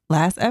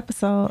last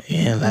episode.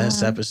 yeah,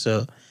 last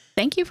episode.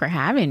 Thank you for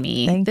having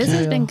me. Thank This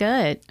has you. been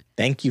good.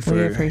 Thank you We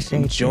for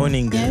appreciate you.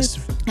 joining us.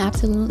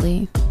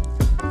 Absolutely.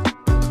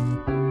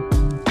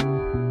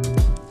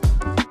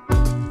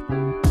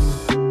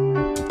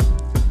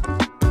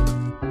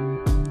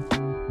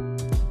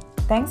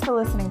 Thanks for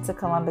listening to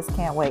Columbus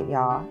Can't Wait,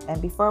 y'all.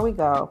 And before we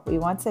go, we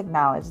want to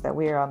acknowledge that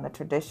we are on the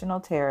traditional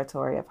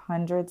territory of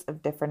hundreds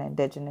of different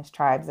indigenous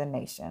tribes and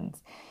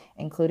nations,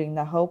 including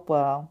the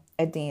Hopewell,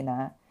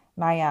 Adena,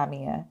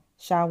 Miamia,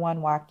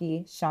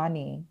 Shawanwaki,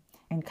 Shawnee,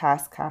 and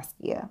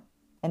Kaskaskia.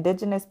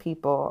 Indigenous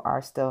people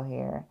are still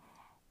here,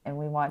 and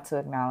we want to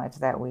acknowledge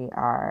that we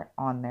are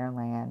on their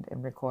land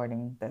and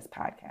recording this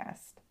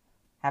podcast.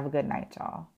 Have a good night, y'all.